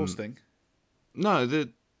horse thing? No, the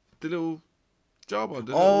little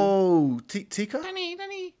Jawa. Tika?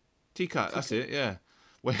 Danny. Tika, that's it, yeah.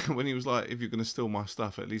 When he was like, if you're going to steal my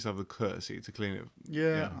stuff, at least have the courtesy to clean it.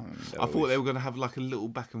 Yeah. I thought they were going to have like a little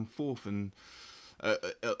back and forth and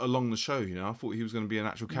along the show, you know. I thought he was going to be an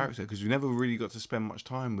actual character because we never really got to spend much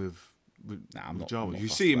time with Jawa. You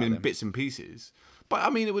see him in bits and pieces. But I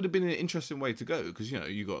mean, it would have been an interesting way to go because, you know,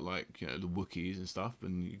 you got the Wookiees and stuff,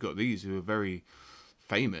 and you got these who are very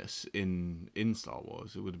famous in Star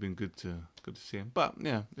Wars. It would have been good to see him. But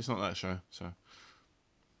yeah, it's not that show, so.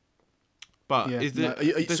 But Yeah. is there? Are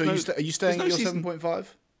you staying at your season-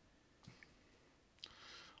 7.5?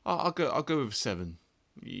 I'll go with 7.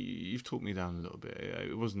 You've talked me down a little bit.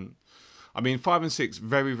 It wasn't. I mean, 5 and 6,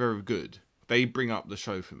 very, very good. They bring up the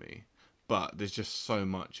show for me, but there's just so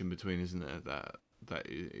much in between, isn't there? That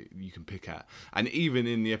you can pick at, and even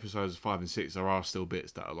in the episodes of 5 and 6, there are still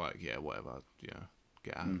bits that are like, yeah, whatever,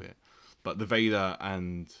 get out of it. But the Vader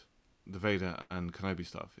and Kenobi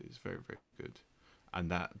stuff is very, very good,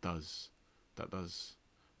 and that does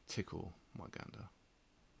tickle my gander.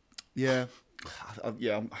 Yeah,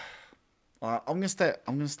 yeah. I'm gonna stay.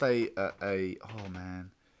 I'm gonna stay at a. Oh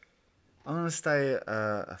man, I'm gonna stay at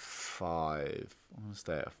a 5. I'm gonna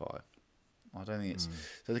stay at a 5. I don't think it's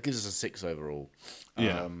so. That gives us a 6 overall.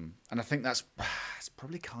 Yeah. And I think that's it's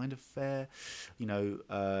probably kind of fair.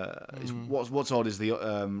 What's odd is the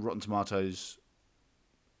Rotten Tomatoes.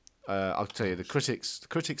 I'll tell you, the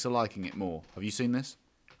critics are liking it more. Have you seen this?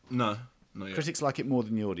 No, not yet. Critics like it more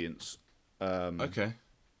than the audience. Okay.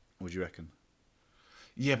 What do you reckon?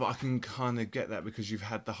 Yeah, but I can kind of get that because you've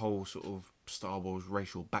had the whole sort of Star Wars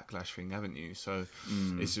racial backlash thing, haven't you? So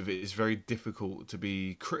it's very difficult to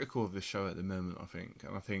be critical of the show at the moment, I think.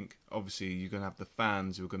 And I think, obviously, you're going to have the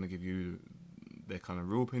fans who are going to give you their kind of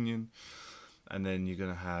real opinion. And then you're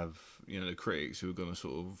going to have, the critics who are going to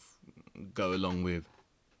sort of go along with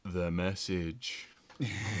the message. Oh,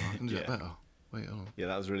 I can do it better. Wait, hold on. Yeah,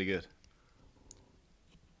 that was really good.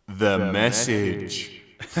 The message.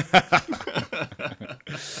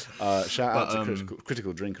 Shout out to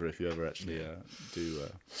Critical Drinker if you ever actually do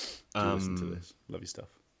listen to this. Love your stuff.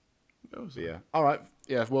 But yeah. All right.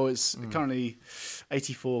 Yeah. Well, it's currently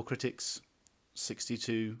 84 critics,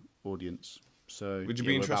 62 audience. So would you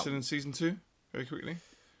be interested in season 2? Very quickly.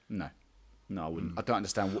 No, I wouldn't. I don't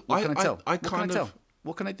understand. What can I tell? What can I tell?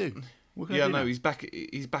 What can I do? He's back.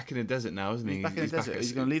 He's back in the desert now, isn't he? He's back in the desert. Is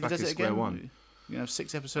he going to leave the desert again? One.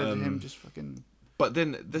 6 episodes of him just fucking. But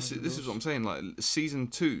then this is what I'm saying. Like season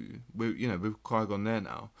 2, with Qui-Gon there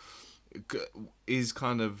now, is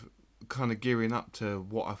kind of gearing up to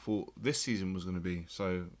what I thought this season was going to be.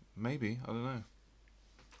 So maybe, I don't know.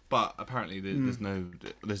 But apparently there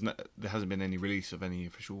hasn't been any release of any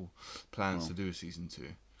official plans to do a season 2.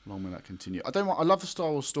 Long may that continue. I love the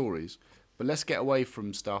Star Wars stories, but let's get away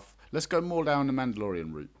from stuff. Let's go more down the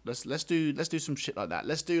Mandalorian route. Let's do some shit like that.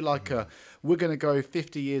 Let's do like we're gonna go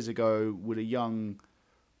 50 years ago with a young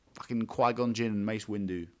fucking Qui-Gon Jinn and Mace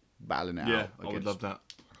Windu battling it out. Yeah, I would love that.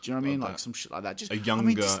 Do you know what I mean? Like some shit like that. Just a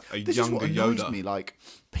younger this is what annoys Yoda. me. Like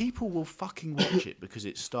people will fucking watch it because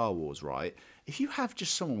it's Star Wars, right? If you have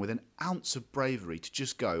just someone with an ounce of bravery to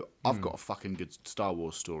just go, I've got a fucking good Star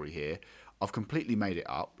Wars story here. I've completely made it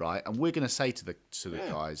up, right? And we're going to say to the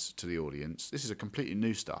guys, to the audience, this is a completely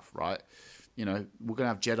new stuff, right? We're going to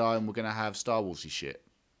have Jedi and we're going to have Star Warsy shit.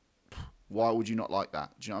 Why would you not like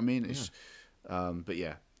that? Do you know what I mean? It's, but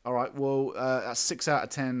yeah. All right. Well, that's 6 out of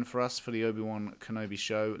 10 for us for the Obi-Wan Kenobi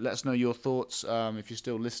show. Let us know your thoughts. If you're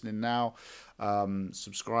still listening now,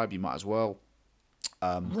 subscribe. You might as well.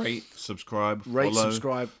 Rate, subscribe, follow.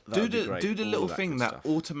 Subscribe. Do the little thing that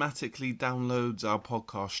automatically downloads our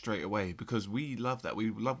podcast straight away, because we love that. We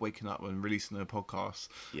love waking up and releasing a podcast,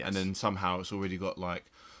 and then somehow it's already got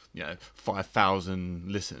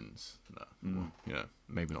 5,000 listens. No,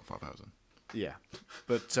 maybe not 5,000. Yeah,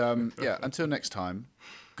 but until next time,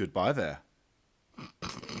 goodbye there.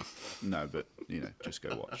 No, but just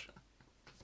go watch.